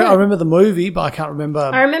can't remember it? I remember the movie, but I can't remember.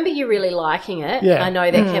 I remember you really liking it. Yeah. I know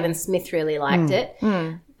that Kevin Smith really liked it.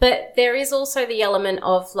 But there is also the element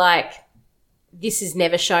of this is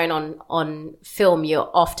never shown on film. You're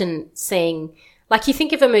often seeing, you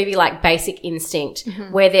think of a movie like Basic Instinct,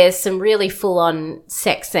 where there's some really full-on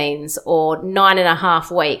sex scenes, or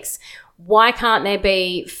 9.5 Weeks. Why can't there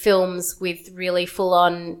be films with really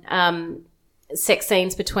full-on sex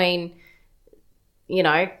scenes between,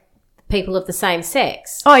 people of the same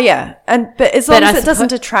sex? Oh, yeah. But as long as it doesn't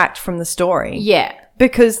detract from the story. Yeah.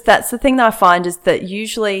 Because that's the thing that I find, is that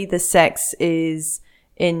usually the sex is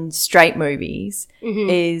in straight movies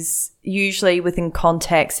is usually within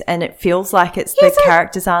context, and it feels like the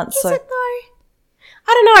characters aren't so... Is it though? I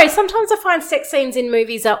don't know. Sometimes I find sex scenes in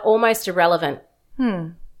movies are almost irrelevant.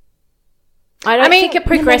 I don't think it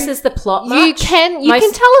progresses the plot much. You can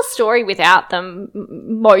tell a story without them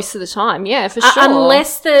most of the time. Yeah, for sure.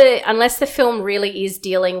 Unless the film really is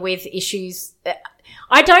dealing with issues.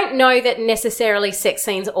 I don't know that necessarily sex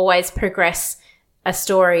scenes always progress a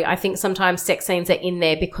story. I think sometimes sex scenes are in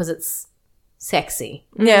there because it's sexy.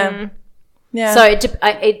 Yeah. Yeah. So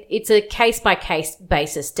it's a case-by-case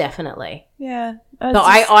basis, definitely. Yeah. But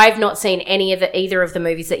I've not seen either of the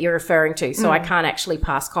movies that you're referring to, so I can't actually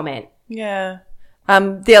pass comment. Yeah.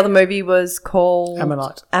 The other movie was called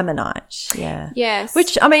Ammonite. Yeah. Yes.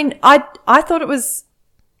 Which, I mean, I thought it was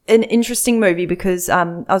an interesting movie because I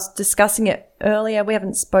was discussing it earlier. We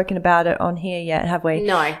haven't spoken about it on here yet, have we?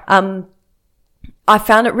 No. I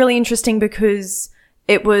found it really interesting because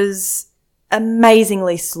it was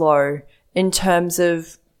amazingly slow in terms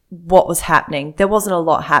of what was happening. There wasn't a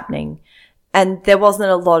lot happening, and there wasn't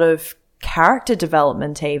a lot of character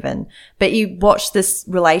development even. But you watch this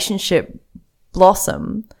relationship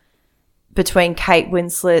blossom between Kate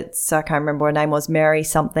Winslet's, I can't remember what her name was, Mary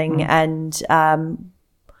something, and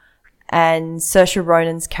Saoirse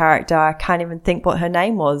Ronan's character, I can't even think what her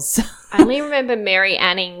name was. I only remember Mary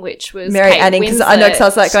Anning, which was Mary Kate Anning, because I know, because I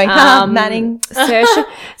was like going, Manning. Saoirse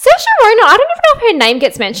Ronan, I don't even know if her name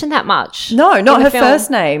gets mentioned that much. No, not in the her film.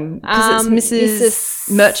 first name, because it's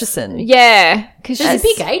Mrs. Murchison. Yeah. Because There's a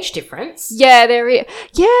big age difference. Yeah, there is.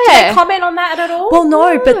 Yeah. Can I comment on that at all? Well,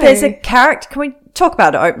 no, but there's a character. Can we talk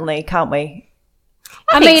about it openly, can't we?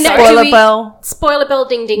 I mean, Spoiler bell. Spoiler bell,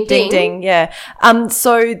 ding, ding, Ding, ding, yeah.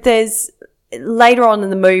 So there's, later on in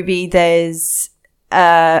the movie, there's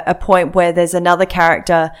a point where there's another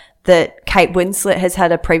character that Kate Winslet has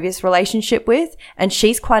had a previous relationship with, and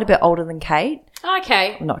she's quite a bit older than Kate.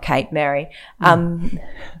 Okay. Well, not Kate, Mary.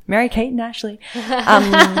 Mary, Kate, and Ashley.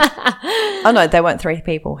 Oh no, they weren't three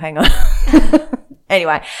people. Hang on.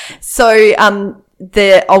 Anyway, so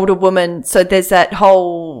the older woman, so there's that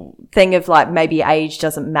whole thing of like maybe age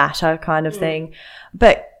doesn't matter kind of thing.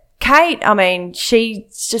 But Kate, I mean, she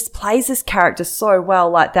just plays this character so well,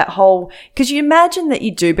 like that whole, because you imagine that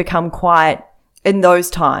you do become quite, in those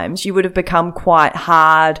times, you would have become quite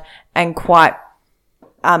hard and quite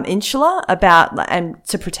insular about, and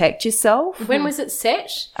to protect yourself. When was it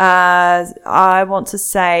set? I want to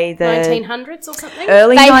say the 1900s or something?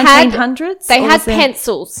 early They 1900s. They or had was it-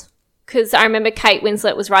 pencils. Because I remember Kate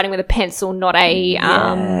Winslet was writing with a pencil, not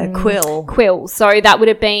a quill. quill. So that would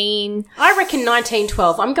have been... I reckon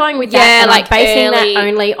 1912. I'm going with Yeah, that. And like I'm basing early- that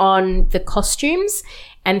only on the costumes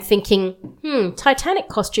and thinking, Titanic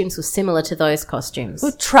costumes were similar to those costumes.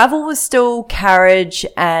 Well, travel was still carriage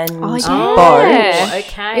and boat. yeah.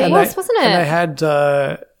 Okay. It was, wasn't it? And they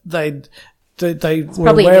had, they were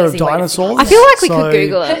probably an aware of easy way to dinosaurs. I feel like we so- could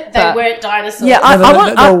Google it. They but- weren't dinosaurs. Yeah,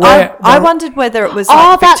 they're I wondered whether it was Oh,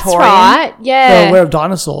 like that's Victorian. right. They're Yeah. aware of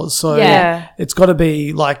dinosaurs, so Yeah. it's got to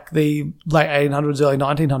be like the late 1800s, early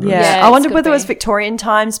 1900s. Yeah, Yeah, I it's wondered could whether it was be. Victorian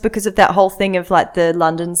times because of that whole thing of like the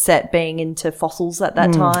London set being into fossils at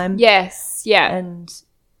that time. Yes. Yeah. And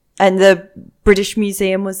the British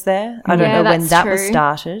Museum was there. I don't Yeah, know when that's that was true.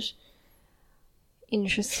 started.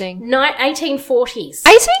 Interesting. 1840s.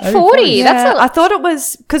 1840. Yeah, That's a I thought it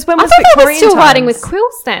was because when I was thought they were Victorian still writing times? with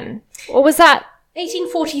quills then. Or was that...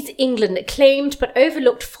 1840s England acclaimed but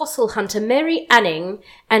overlooked fossil hunter Mary Anning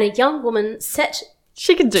and a young woman set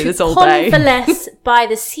She can do to this all day. convalesce by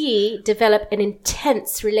the sea develop an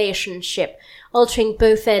intense relationship, altering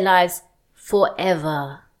both their lives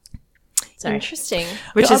forever. Sorry. Interesting.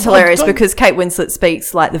 Which Yeah, is I've hilarious got- because Kate Winslet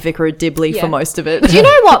speaks like the Vicar of Dibley Yeah. for most of it. Do you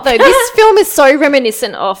know what though? This film is so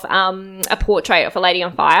reminiscent of A Portrait of a Lady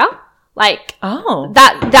on Fire. Like Oh,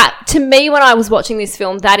 that to me when I was watching this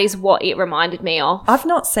film, that is what it reminded me of I've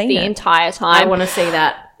not seen the it. entire I time. want to see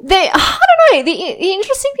that. I don't know. The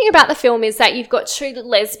interesting thing about the film is that you've got two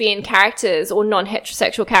lesbian characters or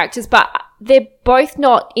non-heterosexual characters, but they're both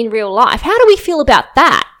not in real life. How do we feel about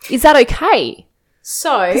that? Is that okay?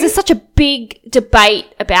 So, Because there's such a big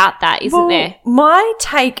debate about that, isn't Well, there? my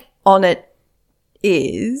take on it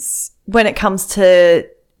is when it comes to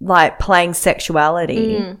like playing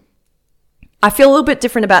sexuality, I feel a little bit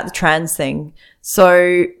different about the trans thing.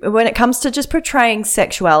 So when it comes to just portraying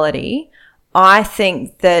sexuality, I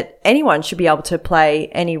think that anyone should be able to play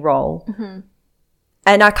any role.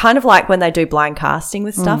 And I kind of like when they do blind casting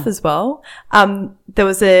with stuff as well.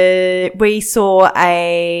 We saw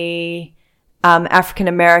a African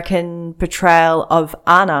American portrayal of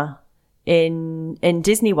Anna in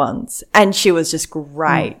Disney once, and she was just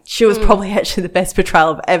great. She was probably actually the best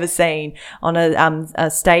portrayal I've ever seen on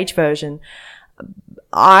a stage version.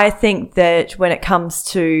 I think that when it comes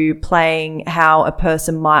to playing how a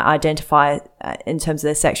person might identify in terms of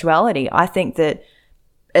their sexuality, I think that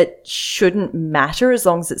it shouldn't matter as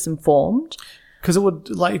long as it's informed. Because it would,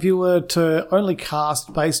 like, if you were to only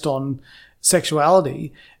cast based on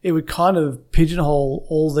sexuality, it would kind of pigeonhole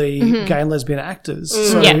all the gay and lesbian actors.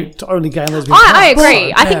 So to only gay and lesbian I cast.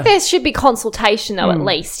 agree. I think there should be consultation, though, at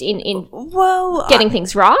least in getting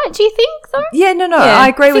things right. Do you think, though? Yeah, no, I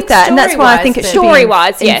agree with that. And that's why I think it should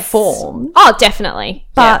story-wise, be yes. informed. Oh, definitely.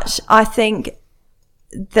 But I think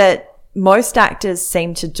that most actors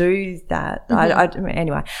seem to do that. I mean,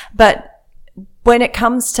 anyway, but when it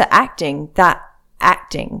comes to acting,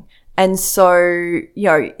 acting. And so, you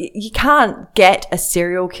know, you can't get a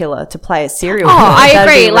serial killer to play a serial killer. I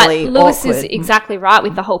agree. Really like, Lewis awkward. is exactly right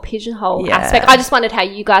with the whole pigeonhole aspect. I just wondered how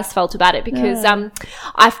you guys felt about it because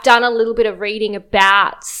I've done a little bit of reading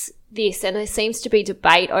about this and there seems to be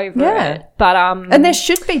debate over it. But and there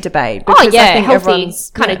should be debate. Because I think healthy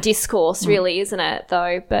kind of discourse, really, isn't it?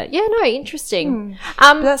 Though, but yeah, no, interesting.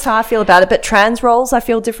 But that's how I feel about it. But trans roles, I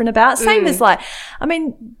feel different about. Same as like, I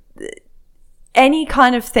mean, any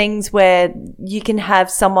kind of things where you can have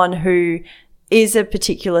someone who is a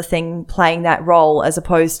particular thing playing that role as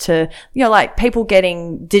opposed to, you know, like people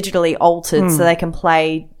getting digitally altered so they can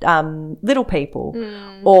play little people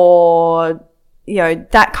or, you know,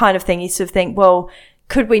 that kind of thing. You sort of think, well,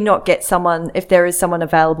 could we not get someone, if there is someone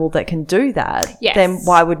available that can do that, then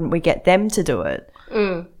why wouldn't we get them to do it?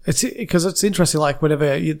 It's because it's interesting. Like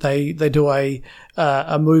whenever they do a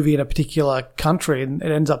movie in a particular country, and it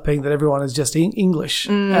ends up being that everyone is just English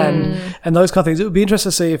and those kind of things. It would be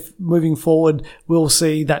interesting to see if moving forward we'll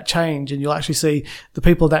see that change, and you'll actually see the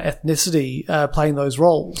people of that ethnicity playing those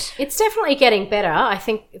roles. It's definitely getting better. I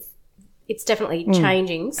think it's definitely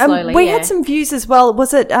changing slowly. We had some views as well.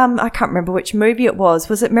 Was it, I can't remember which movie it was.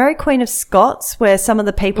 Was it Mary Queen of Scots, where some of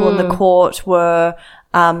the people in the court were,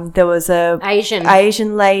 there was a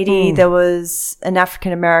Asian lady, there was an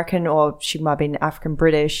African American, or she might have been African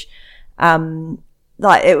British.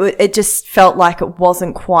 Like it just felt like it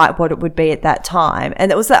wasn't quite what it would be at that time. And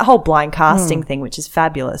it was that whole blind casting thing, which is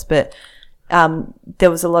fabulous. But there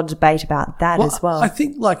was a lot of debate about that as well. I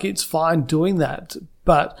think like it's fine doing that,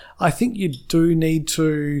 but I think you do need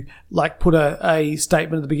to like put a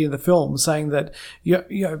statement at the beginning of the film saying that you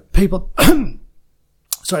know people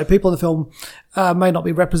people in the film may not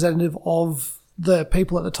be representative of the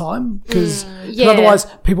people at the time because otherwise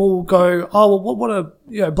people will go, oh well, what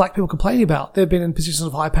are black people complaining about? They've been in positions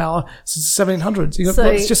of high power since the 1700s. Well,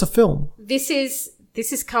 it's just a film. This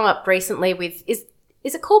has come up recently with is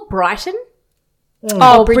it called Brighton?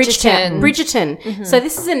 Oh, Bridgerton. Mm-hmm. So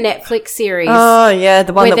this is a Netflix series. Oh, yeah,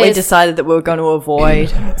 the one that we decided that we were going to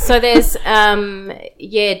avoid. So there's,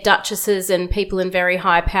 duchesses and people in very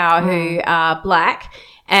high power who are black.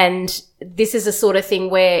 And this is a sort of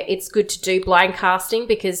thing where it's good to do blind casting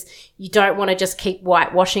because you don't want to just keep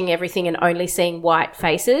whitewashing everything and only seeing white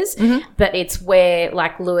faces. Mm-hmm. But it's where,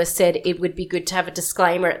 like Lewis said, it would be good to have a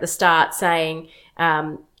disclaimer at the start saying,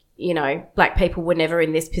 black people were never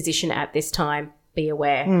in this position at this time. Be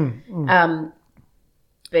aware.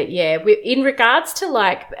 But yeah, in regards to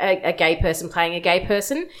like a gay person playing a gay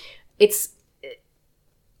person,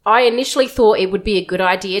 I initially thought it would be a good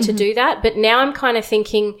idea to do that, but now I'm kind of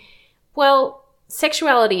thinking, well,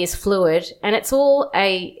 sexuality is fluid and it's all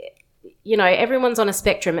everyone's on a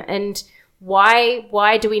spectrum, and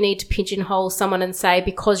why do we need to pigeonhole someone and say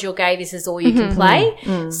because you're gay this is all you can play?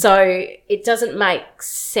 So it doesn't make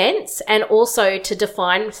sense. And also to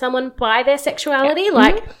define someone by their sexuality,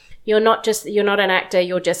 like you're not an actor,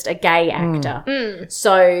 you're just a gay actor.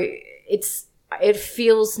 So it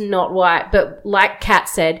feels not right. But like Kat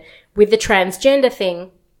said, with the transgender thing,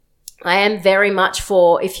 I am very much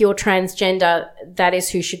for if you're transgender, that is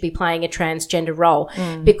who should be playing a transgender role,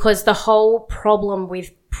 because the whole problem with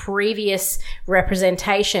previous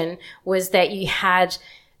representation was that you had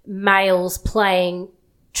males playing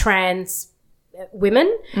trans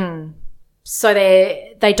women, so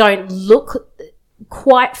they don't look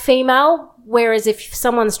quite female, whereas if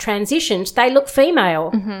someone's transitioned, they look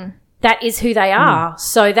female. That is who they are,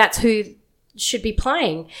 so that's who should be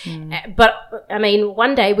playing. But I mean,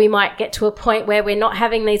 one day we might get to a point where we're not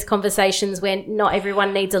having these conversations where not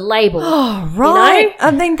everyone needs a label. Oh, right. You know?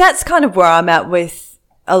 I mean, that's kind of where I'm at with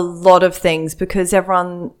a lot of things, because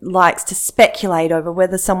everyone likes to speculate over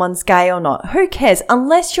whether someone's gay or not. Who cares?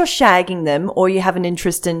 Unless you're shagging them or you have an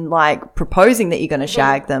interest in like proposing that you're going to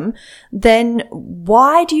shag them, then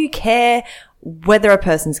why do you care whether a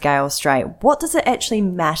person's gay or straight, what does it actually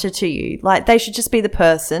matter to you? Like, they should just be the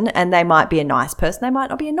person, and they might be a nice person, they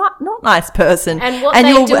might not be a not nice person, And what and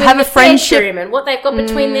they you'll do have in a the friendship. bedroom and what they've got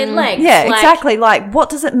between their legs. Yeah, Like, exactly. Like, what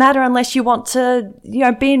does it matter unless you want to,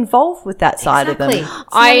 be involved with that side Exactly. of them?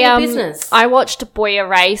 It's none of your business. I watched Boy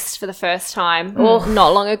Erased for the first time not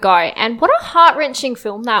long ago, and what a heart-wrenching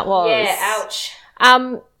film that was. Yeah, ouch.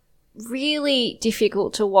 Really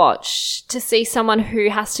difficult to watch, to see someone who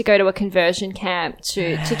has to go to a conversion camp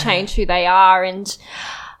to change who they are, and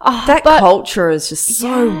That culture is just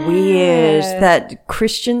so weird. That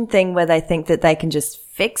Christian thing where they think that they can just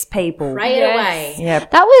fix people. Pray it away. Yeah.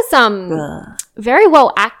 that was very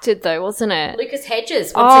well acted though, wasn't it? Lucas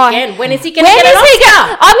Hedges, once again. When is he going to When get an is he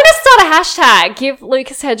Oscar? I'm going to start a hashtag. Give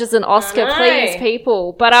Lucas Hedges an Oscar, know. please,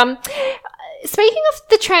 people. But speaking of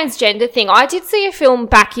the transgender thing, I did see a film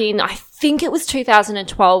back in, I think it was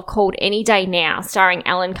 2012, called Any Day Now, starring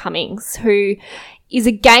Alan Cummings, who is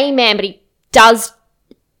a gay man, but he does,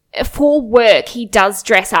 for work, he does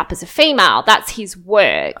dress up as a female. That's his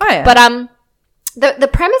work. Oh, yeah. But the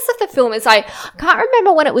premise of the film is, I can't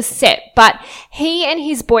remember when it was set, but he and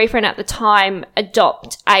his boyfriend at the time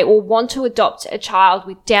want to adopt a child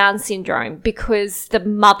with Down syndrome because the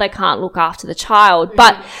mother can't look after the child.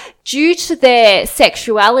 But due to their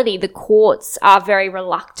sexuality, the courts are very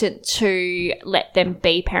reluctant to let them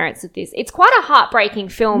be parents of this. It's quite a heartbreaking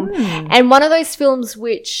film, and one of those films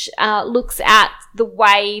which looks at the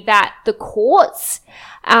way that the courts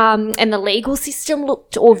and the legal system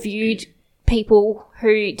looked or viewed people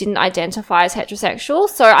who didn't identify as heterosexual.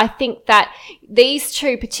 So I think that these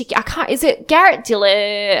two is it Garrett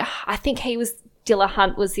Diller? I think he was, Diller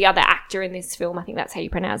Hunt was the other actor in this film. I think that's how you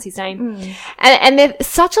pronounce his name. And they're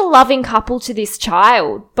such a loving couple to this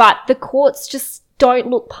child, but the courts just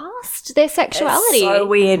don't look past their sexuality. It's so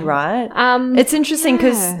weird, right? It's interesting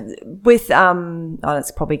because with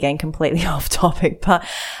it's probably getting completely off topic, but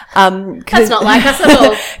That's not like us at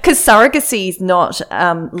all. because surrogacy is not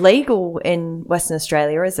legal in Western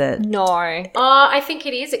Australia, is it? No. I think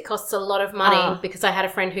it is. It costs a lot of money because I had a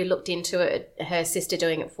friend who looked into it, her sister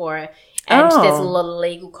doing it for her, and there's a lot of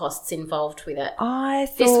legal costs involved with it. I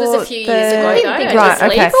thought This was a few years ago, I didn't though. think It it was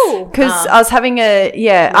was legal. Because I was having I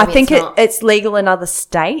Maybe think it's not. it's legal in other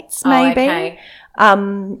states, Oh, maybe. okay.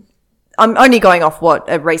 I'm only going off what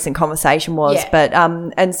a recent conversation was, Yeah. but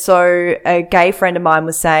and so a gay friend of mine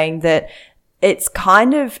was saying that it's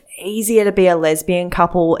kind of easier to be a lesbian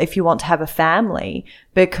couple if you want to have a family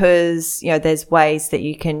because, there's ways that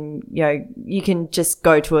you can, you can just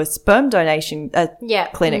go to a sperm donation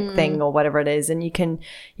clinic thing or whatever it is, and you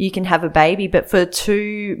can have a baby. But for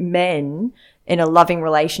two men in a loving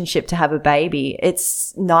relationship to have a baby,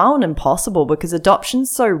 it's nigh on impossible because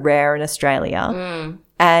adoption's so rare in Australia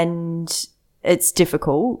and it's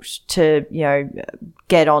difficult to,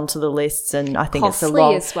 get onto the lists, and I think it's a Costly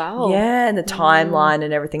long as well. Yeah, and the timeline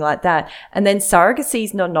and everything like that. And then surrogacy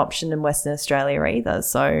is not an option in Western Australia either.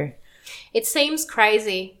 So It seems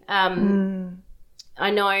crazy. I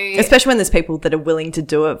know. especially when there's people that are willing to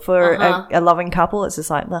do it for a loving couple, it's just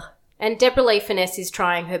like, ugh. And Deborah Lee Finesse is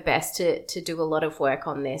trying her best to do a lot of work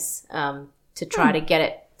on this, to try to get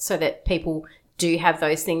it so that people do have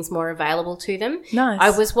those things more available to them. Nice. I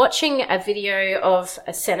was watching a video of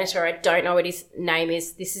a senator. I don't know what his name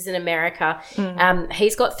is. This is in America.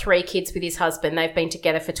 He's got 3 kids with his husband. They've been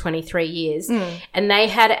together for 23 years. And they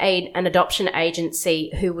had an adoption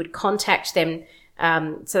agency who would contact them.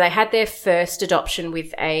 So they had their first adoption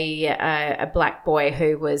with a black boy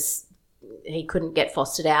he couldn't get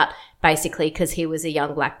fostered out, basically, because he was a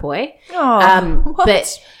young black boy. What?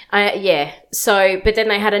 But but then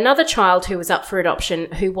they had another child who was up for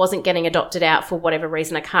adoption who wasn't getting adopted out for whatever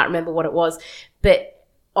reason. I can't remember what it was. But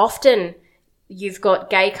often you've got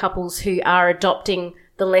gay couples who are adopting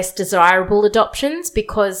the less desirable adoptions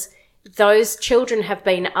because those children have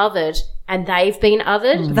been othered and they've been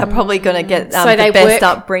othered. They're probably going to get So the they best work-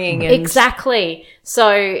 upbringing. And Exactly. So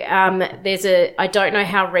I don't know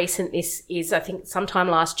how recent this is. I think sometime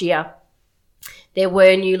last year there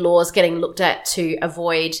were new laws getting looked at to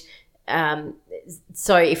avoid.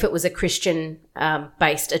 So if it was a Christian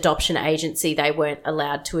based adoption agency, they weren't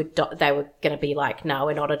allowed to adopt. They were going to be like, no,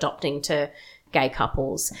 we're not adopting to gay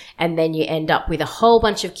couples. And then you end up with a whole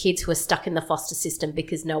bunch of kids who are stuck in the foster system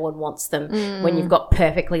because no one wants them when you've got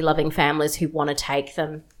perfectly loving families who want to take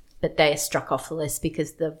them, but they're struck off the list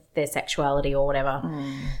because of their sexuality or whatever.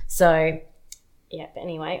 So, yeah, but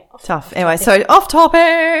anyway. tough. Anyway, so off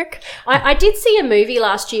topic. I did see a movie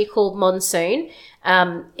last year called Monsoon.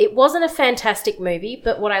 It wasn't a fantastic movie,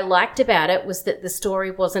 but what I liked about it was that the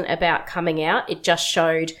story wasn't about coming out. It just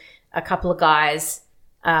showed a couple of guys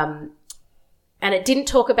and it didn't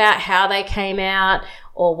talk about how they came out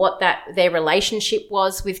or what their relationship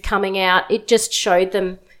was with coming out. It just showed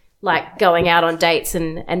them like going out on dates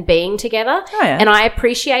and being together. Oh, yeah. And I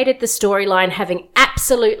appreciated the storyline having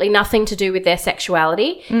absolutely nothing to do with their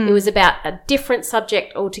sexuality. It was about a different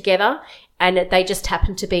subject altogether, and they just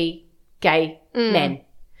happened to be gay men.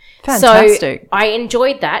 Fantastic. So I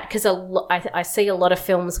enjoyed that because I see a lot of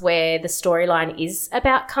films where the storyline is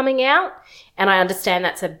about coming out, and I understand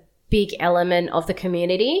that's a big element of the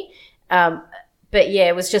community. But yeah,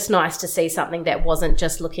 it was just nice to see something that wasn't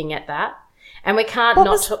just looking at that. And we can't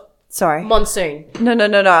Sorry. Monsoon. No.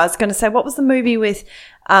 I was going to say, what was the movie with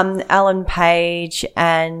Alan Page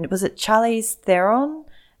and was it Charlize Theron?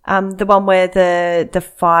 The one where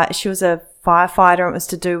she was a firefighter and it was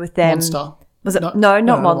to do with them. Monster. Was it? No,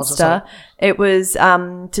 not Monster, Monster. It was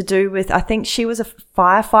to do with, I think she was a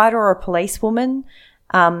firefighter or a policewoman.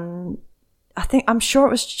 I'm sure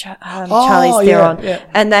it was Charlize Theron. Yeah.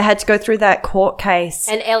 And they had to go through that court case.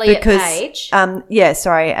 And Elliot Page. And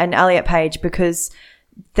Elliot Page, because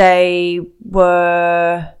they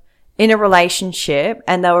were in a relationship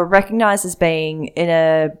and they were recognised as being in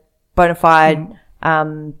a bona fide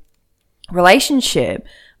relationship,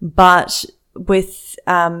 but with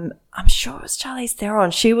I'm sure it was Charlize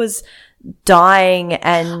Theron. She was dying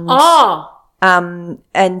and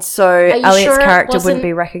and so Elliot's sure character wouldn't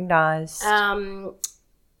be recognised.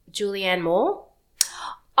 Julianne Moore.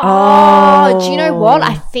 Do you know what?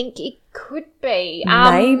 I think it could be.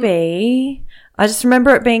 Maybe. I just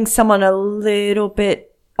remember it being someone a little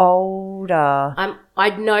bit older. I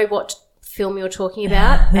know what film you're talking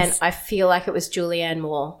about, and I feel like it was Julianne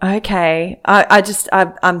Moore. Okay.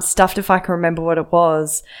 I'm stuffed if I can remember what it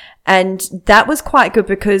was. And that was quite good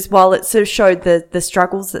because while it sort of showed the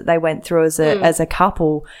struggles that they went through as a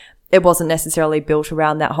couple, it wasn't necessarily built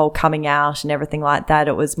around that whole coming out and everything like that.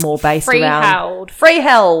 It was more based around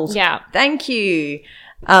Freeheld. Yeah. Thank you.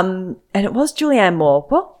 And it was Julianne Moore.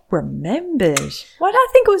 Well remembered. Why did I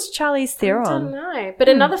think it was Charlize Theron? I don't know. But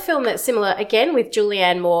another film that's similar, again, with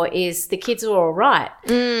Julianne Moore is The Kids Are All Right.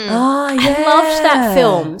 Oh, yeah. I loved that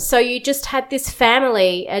film. So you just had this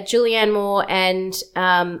family, Julianne Moore and,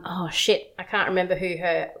 I can't remember who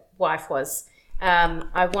her wife was.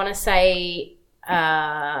 I want to say,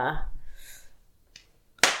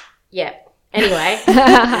 Anyway,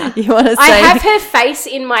 you want to say? I have her face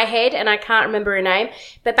in my head and I can't remember her name.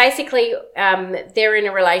 But basically, they're in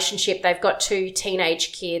a relationship. They've got 2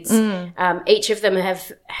 teenage kids. Each of them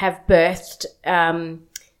have birthed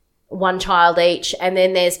one child each. And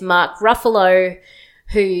then there's Mark Ruffalo,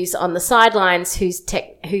 who's on the sidelines, who's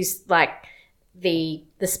like the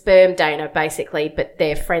sperm donor basically, but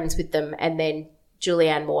they're friends with them. And then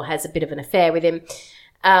Julianne Moore has a bit of an affair with him.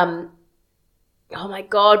 Oh my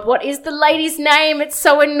God, what is the lady's name? It's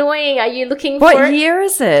so annoying. Are you looking for it? What year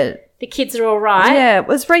is it? The Kids Are All Right. Yeah, it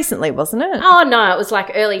was recently, wasn't it? Oh no, it was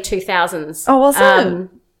like early 2000s. Oh, was it?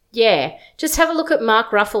 Yeah. Just have a look at Mark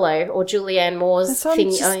Ruffalo or Julianne Moore's That's what thing.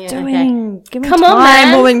 I'm just Okay. doing. Give me Come time, on,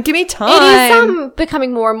 man. woman. Give me time. It is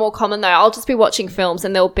becoming more and more common though. I'll just be watching films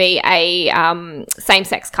and there'll be a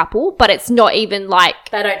same-sex couple, but it's not even like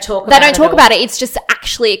They don't talk about it. It's just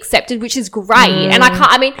actually accepted, which is great. And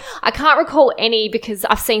I can't recall any because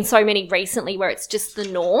I've seen so many recently where it's just the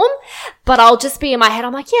norm, but I'll just be in my head,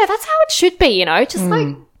 I'm like, yeah, that's how it should be, you know, just like,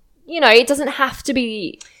 you know, it doesn't have to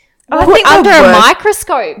be put under a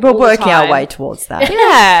microscope. We're working our way towards that.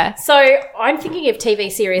 Yeah. So I'm thinking of TV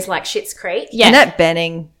series like Schitt's Creek. Yeah. Annette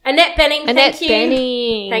Bening. Thank you.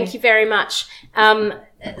 Bening. Thank you very much.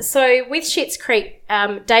 So with Schitt's Creek,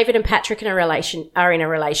 David and Patrick are in a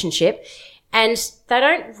relationship, and they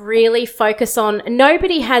don't really focus on.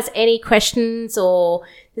 Nobody has any questions or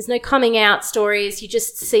there's no coming out stories. You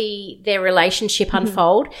just see their relationship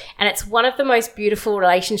unfold, and it's one of the most beautiful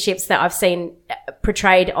relationships that I've seen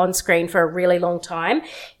portrayed on screen for a really long time.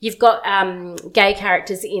 You've got gay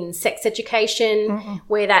characters in Sex Education,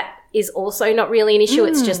 where that is also not really an issue.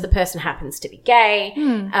 It's just the person happens to be gay.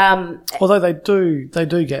 Although they do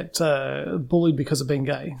get bullied because of being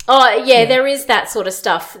gay. Oh, yeah, there is that sort of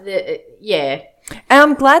stuff. Yeah. And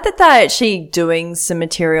I'm glad that they're actually doing some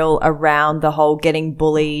material around the whole getting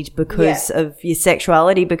bullied because of your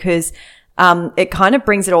sexuality, because it kind of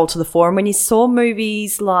brings it all to the fore. And when you saw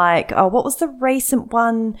movies like, what was the recent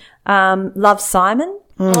one? Love, Simon?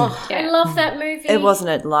 Oh, I love that movie. Wasn't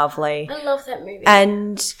it lovely? I love that movie.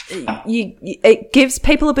 And it gives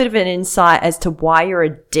people a bit of an insight as to why you're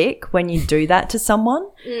a dick when you do that to someone.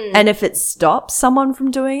 And if it stops someone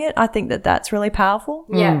from doing it, I think that that's really powerful.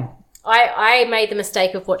 Yeah. I made the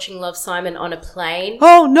mistake of watching Love, Simon on a plane.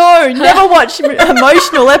 Oh no, never watch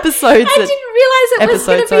emotional episodes. I didn't realize it was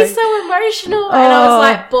going to be episodes, so emotional. And I was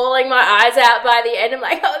like bawling my eyes out by the end. I'm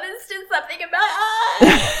like, oh, there's just something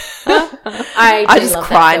about I just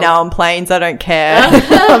cry now on planes. I don't care.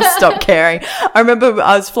 I've stopped caring. I remember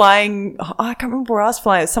I was flying. I can't remember where I was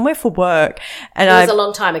flying. It was somewhere for work. And It was a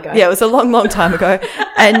long time ago. Yeah, it was a long, long time ago.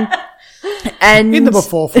 And In the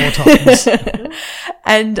before 4 times.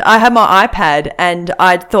 and I had my iPad and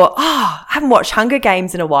I thought, I haven't watched Hunger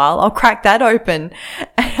Games in a while. I'll crack that open.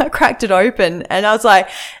 And I cracked it open and I was like,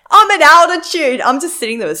 I'm at altitude. I'm just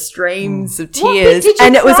sitting there with streams of tears. did you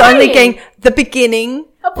And it was cry only in? getting the beginning.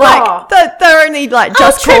 Oh. Like, they're only like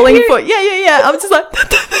just calling tribute. for, yeah. I'm just like,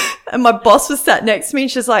 and my boss was sat next to me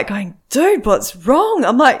and she's like going, dude, what's wrong?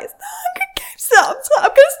 I'm like, it's the Hunger Games. I'm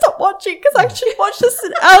going to stop watching because I should watch this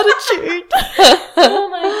at altitude. Oh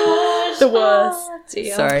my gosh. The worst. Oh,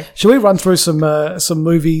 dear. Sorry. Shall we run through some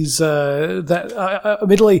movies that,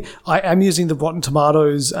 admittedly, I am using the Rotten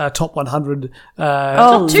Tomatoes top 100.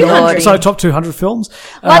 Oh, films. Sorry, top 200 films.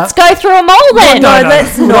 Let's go through them all then. No,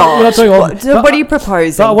 let's not. We're not doing all- What are you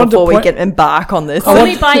proposing I wanted to before we point- embark on this? Call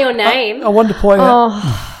me by your name. I wanted to point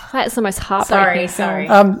out. That's the most heartbreaking. Sorry.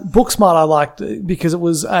 Booksmart I liked because it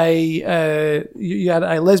was you had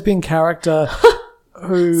a lesbian character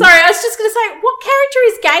who... Sorry, I was just going to say, what character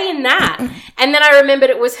is gay in that? And then I remembered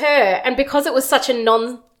it was her. And because it was such a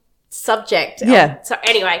non-subject. Yeah. So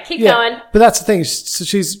anyway, keep Yeah, going. but that's the thing.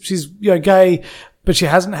 She's gay, but she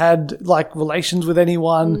hasn't had like relations with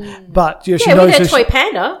anyone. But she Yeah, knows with her who toy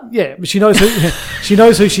panda. yeah, but she knows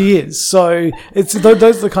who she is. So it's those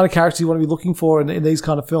are the kind of characters you want to be looking for in these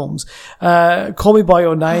kind of films. Call Me by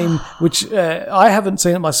Your Name, which I haven't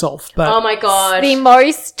seen it myself, but Oh my gosh. The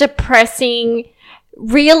most depressing,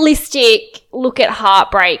 realistic look at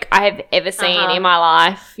heartbreak I have ever seen in my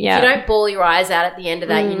life. Yeah. If you don't bawl your eyes out at the end of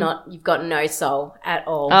that, you've got no soul at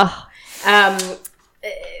all. Ugh.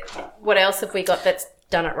 What else have we got that's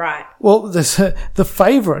done it right? well, the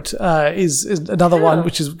favourite is another one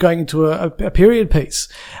which is going into a period piece,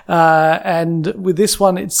 and with this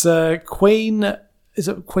one it's Queen. Is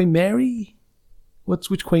it Queen Mary?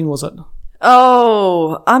 Which queen was it?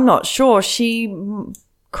 Oh, I'm not sure.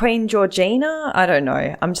 Queen Georgina? I don't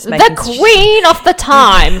know. I'm just making... The queen of the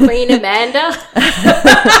time. Queen Amanda?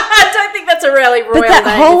 I don't think that's a really royal But that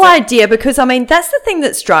name. whole is it? idea, because I mean, that's the thing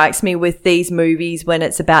that strikes me with these movies when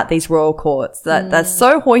it's about these royal courts, that they're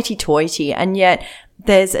so hoity-toity, and yet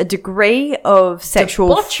there's a degree of sexual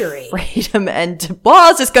Debauchery. freedom and, well,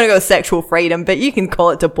 I was just going to go with sexual freedom, but you can call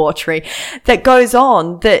it debauchery, that goes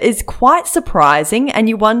on that is quite surprising, and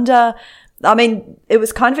you wonder, I mean, it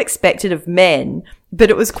was kind of expected of men, but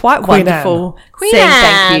it was quite Queen wonderful Queen seeing, Anne.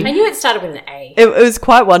 thank I you. knew it started with an A. It was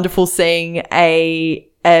quite wonderful seeing a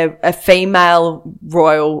female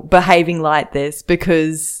royal behaving like this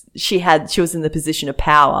because she was in the position of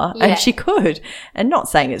power Yeah. and she could, and not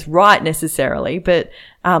saying it's right necessarily, but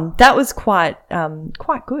that was quite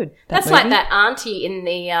good. That's movie. like that auntie in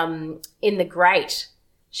the Great.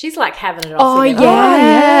 She's like having it Oh, off. again.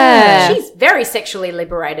 yeah. She's very sexually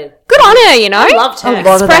liberated. Good on her, you know. I loved her. A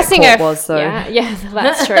lot of that Expressing court her. was, though. Yeah,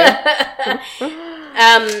 that's true.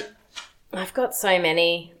 I've got so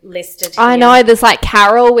many listed here. I know. There's like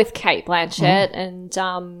Carol with Kate Blanchett and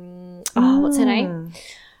what's her name?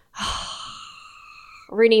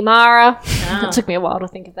 Rooney Mara. It took me a while to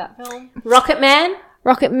think of that film. Rocket Man.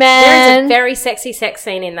 Rocket There's Man. a very sexy sex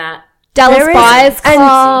scene in that. Dallas There is, Buyers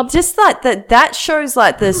Club. and just like that shows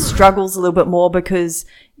like the struggles a little bit more because,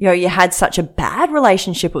 you know, you had such a bad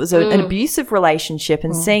relationship. It was an abusive relationship,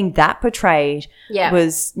 and seeing that portrayed Yeah.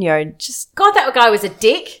 was, you know, just, God, that guy was a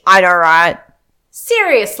dick. I know, right?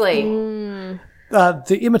 Seriously.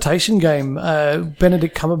 The Imitation Game,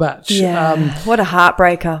 Benedict Cumberbatch. What a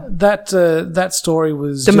heartbreaker. That story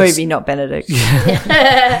was The just- movie, not Benedict.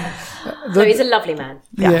 So he's a lovely man.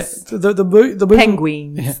 Yes. Yeah, the movie.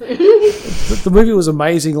 Penguins. The movie was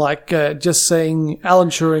amazing. Like just seeing Alan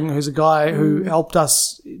Turing, who's a guy who helped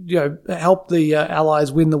us, helped the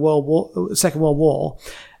Allies win the Second World War,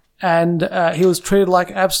 and he was treated like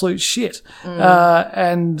absolute shit.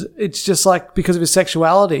 And it's just like because of his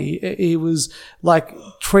sexuality, he was like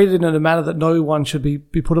treated in a manner that no one should be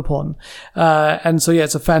put upon. And so yeah,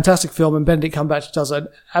 it's a fantastic film, and Benedict Cumberbatch does an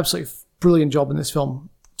absolutely brilliant job in this film.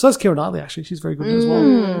 So that's Keira Knightley, actually. She's very good as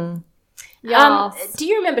well. Yes. Do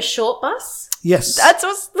you remember Short Bus? Yes. I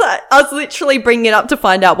was literally bringing it up to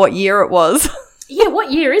find out what year it was. Yeah,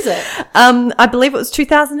 what year is it? I believe it was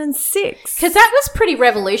 2006. Because that was pretty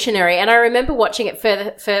revolutionary. And I remember watching it for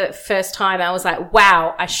the first time. I was like,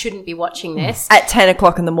 wow, I shouldn't be watching this. At 10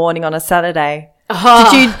 o'clock in the morning on a Saturday.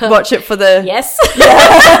 Did you watch it for the... Yes.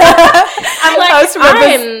 I'm like, I just remember- I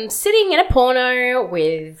am sitting in a porno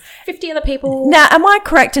with 50 other people. Now, am I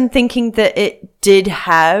correct in thinking that it did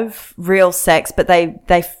have real sex, but they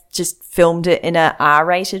just filmed it in a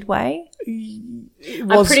R-rated way? I'm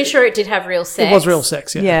pretty sure it did have real sex. It was real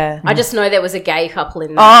sex, yeah. Yeah. I just know there was a gay couple in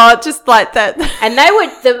there. Oh, just like that. And they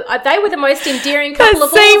were the most endearing couple The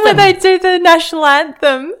of all scene of where them. they do the national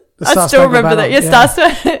anthem. The I Star still Spangled remember that. Banner, Yeah,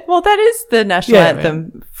 Star Well, that is the national Yeah,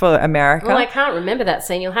 anthem for America. Well, I can't remember that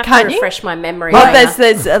scene. You'll have Can't to you? refresh my memory. Well, later.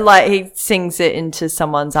 there's like he sings it into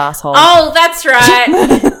someone's asshole. Oh, that's right.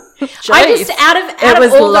 I just out It of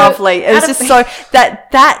was all lovely. It was out of- just so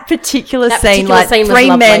that particular That scene, particular like scene was three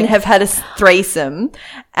lovely. men have had a threesome,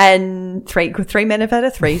 and three men have had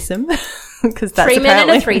a threesome because that's 3 men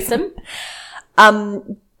and apparently a threesome.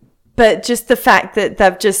 But just the fact that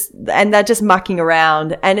they're just mucking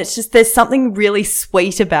around, and it's just there's something really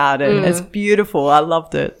sweet about it. It's beautiful. I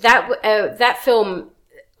loved it. That film,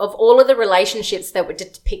 of all of the relationships that were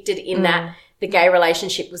depicted in that, the gay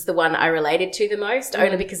relationship was the one I related to the most,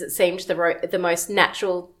 only because it seemed the most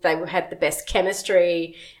natural. They had the best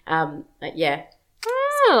chemistry. Yeah.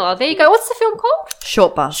 Oh, there you go. What's the film called?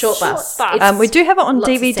 Short Bus. Short Bus. Short Bus. It's We do have it on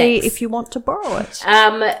lots of DVD sex. if you want to borrow it.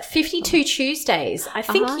 52 Tuesdays. I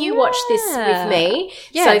think Oh, you watched this yeah. with me.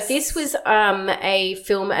 Yes. So this was a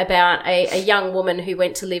film about a young woman who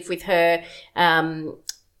went to live with her mum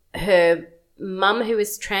who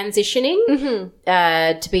was transitioning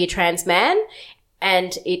to be a trans man,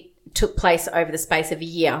 and it took place over the space of a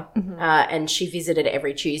year, and she visited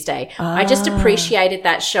every Tuesday. I just appreciated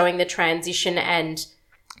that, showing the transition and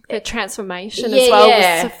The transformation Yeah, as well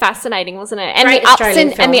yeah. was so fascinating, wasn't it? And Great the ups Australian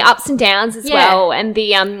and film. the ups and downs as Yeah. well, and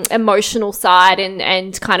the emotional side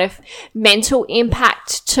and kind of mental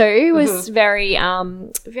impact too was very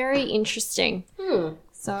very interesting.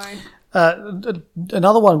 So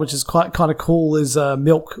Another one which is quite kind of cool is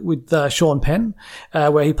Milk with Sean Penn,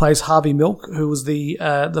 where he plays Harvey Milk, who was the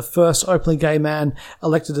first openly gay man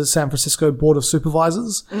elected to the San Francisco Board of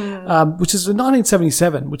Supervisors, which is in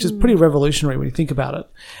 1977, which is pretty revolutionary when you think about it.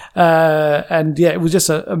 And yeah, it was just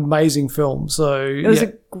an amazing film. So It was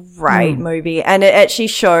a great movie, and it actually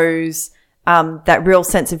shows that real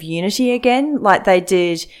sense of unity again, like they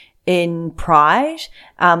did in Pride,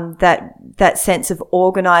 that sense of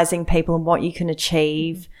organising people and what you can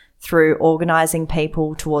achieve through organising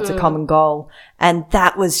people towards a common goal. And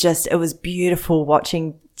that was just, it was beautiful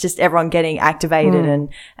watching just everyone getting activated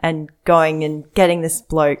and going and getting this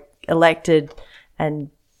bloke elected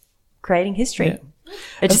and creating history. Yeah.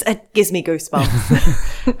 It gives me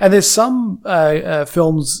goosebumps. And there's some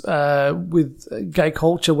films with gay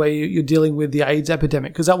culture where you're dealing with the AIDS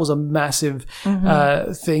epidemic, because that was a massive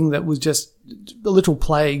thing that was just a literal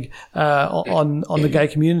plague on the gay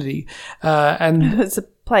community. And It's a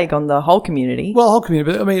plague on the whole community. well, whole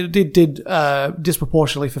community, but I mean, it did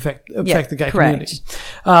disproportionately affect the gay correct.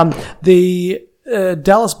 community. The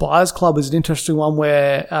Dallas Buyers Club is an interesting one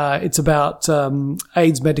where it's about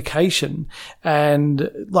AIDS medication, and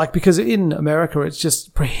like, because in America it's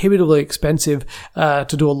just prohibitively expensive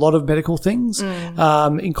to do a lot of medical things,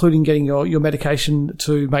 including getting your medication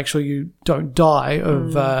to make sure you don't die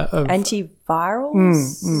of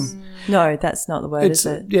Antivirals? No, that's not the word, is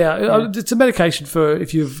it? Yeah, it's a medication for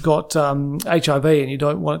if you've got HIV and you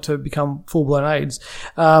don't want it to become full-blown AIDS.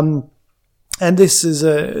 And this is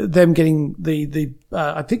them getting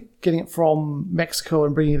I think getting it from Mexico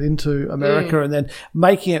and bringing it into America and then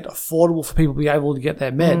making it affordable for people to be able to get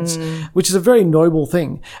their meds, which is a very noble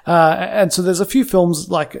thing. And so there's a few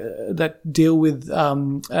films like that deal with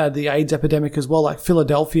the AIDS epidemic as well, like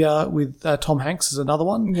Philadelphia with Tom Hanks is another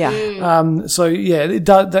one. Yeah. So yeah,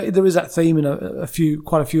 there is that theme in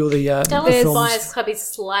quite a few of the Dallas films. Buyers Club is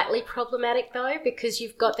slightly problematic though, because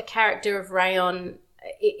you've got the character of Rayon.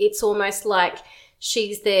 It's almost like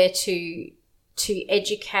she's there to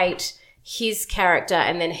educate his character,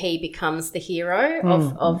 and then he becomes the hero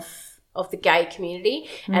of the gay community.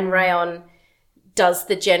 And Rayon does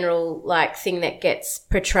the general like thing that gets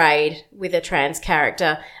portrayed with a trans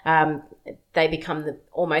character. They become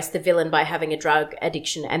almost the villain by having a drug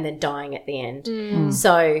addiction and then dying at the end.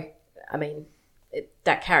 So, I mean,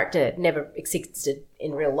 that character never existed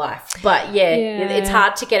in real life. But yeah, it's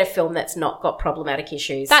hard to get a film that's not got problematic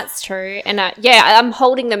issues. that's true. And I'm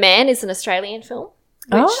Holding the Man is an Australian film.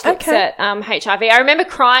 Which looks okay. at HIV. I remember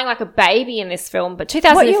crying like a baby in this film, but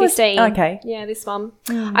 2015. okay. Yeah, this one.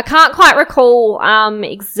 I can't quite recall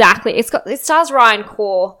exactly. It stars Ryan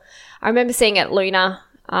Kaur. I remember seeing it at Luna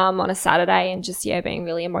on a Saturday and just, being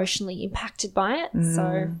really emotionally impacted by it.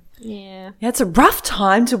 So, yeah. Yeah, it's a rough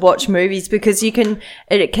time to watch movies because it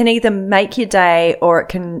can either make your day or it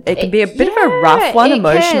can be a bit of a rough one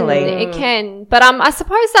emotionally. It can. But I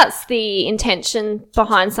suppose that's the intention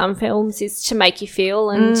behind some films, is to make you feel,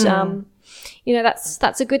 and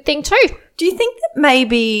that's a good thing too. Do you think that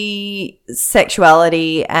maybe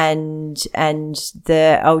sexuality and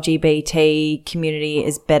the LGBT community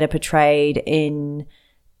is better portrayed in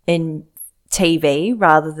TV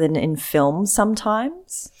rather than in film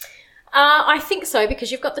sometimes? I think so,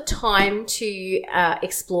 because you've got the time to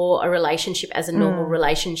explore a relationship as a normal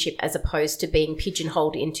relationship, as opposed to being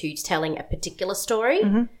pigeonholed into telling a particular story.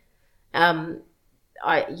 And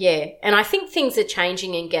I think things are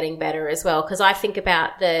changing and getting better as well, because I think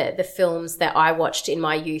about the films that I watched in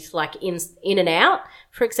my youth, like In and Out,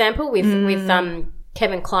 for example, with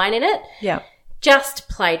Kevin Kline in it. Yeah. Just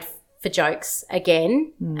played for jokes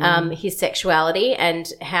again, his sexuality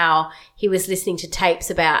and how he was listening to tapes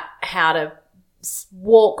about how to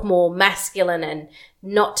walk more masculine and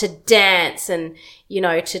not to dance and,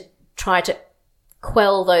 to try to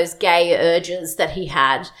quell those gay urges that he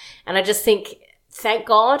had. And I just think, thank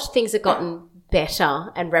God, things have gotten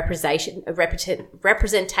better and representation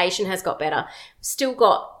has got better. Still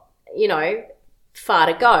got, far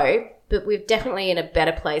to go, but we're definitely in a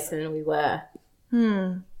better place than we were.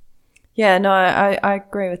 Yeah, no, I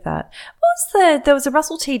agree with that. There was a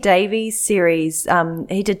Russell T Davies series.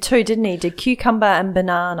 He did 2, didn't he? He did Cucumber and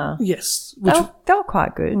Banana. Yes. They were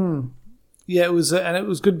quite good. Yeah, it was, and it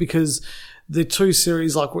was good because the 2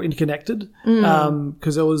 series were interconnected.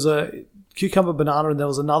 Because there was a Cucumber Banana and there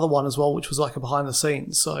was another one as well, which was like a behind the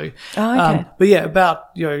scenes. So, okay. But yeah, about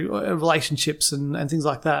relationships and things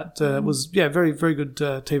like that. Was very very good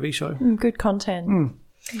TV show. Good content.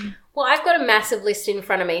 Well, I've got a massive list in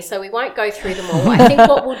front of me, so we won't go through them all. I think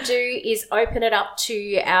what we'll do is open it up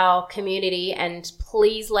to our community, and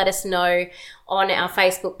please let us know on our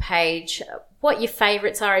Facebook page what your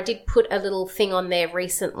favourites are. I did put a little thing on there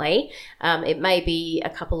recently. It may be a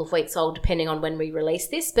couple of weeks old depending on when we release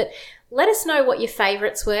this, but let us know what your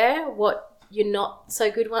favourites were, what your not so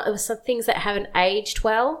good ones, some things that haven't aged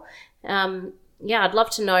well. I'd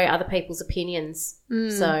love to know other people's opinions.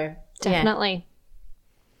 So Definitely. Yeah.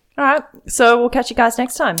 All right, so we'll catch you guys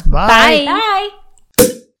next time. Bye. Bye.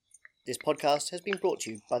 This podcast has been brought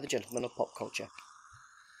to you by the Gentlemen of Pop Culture.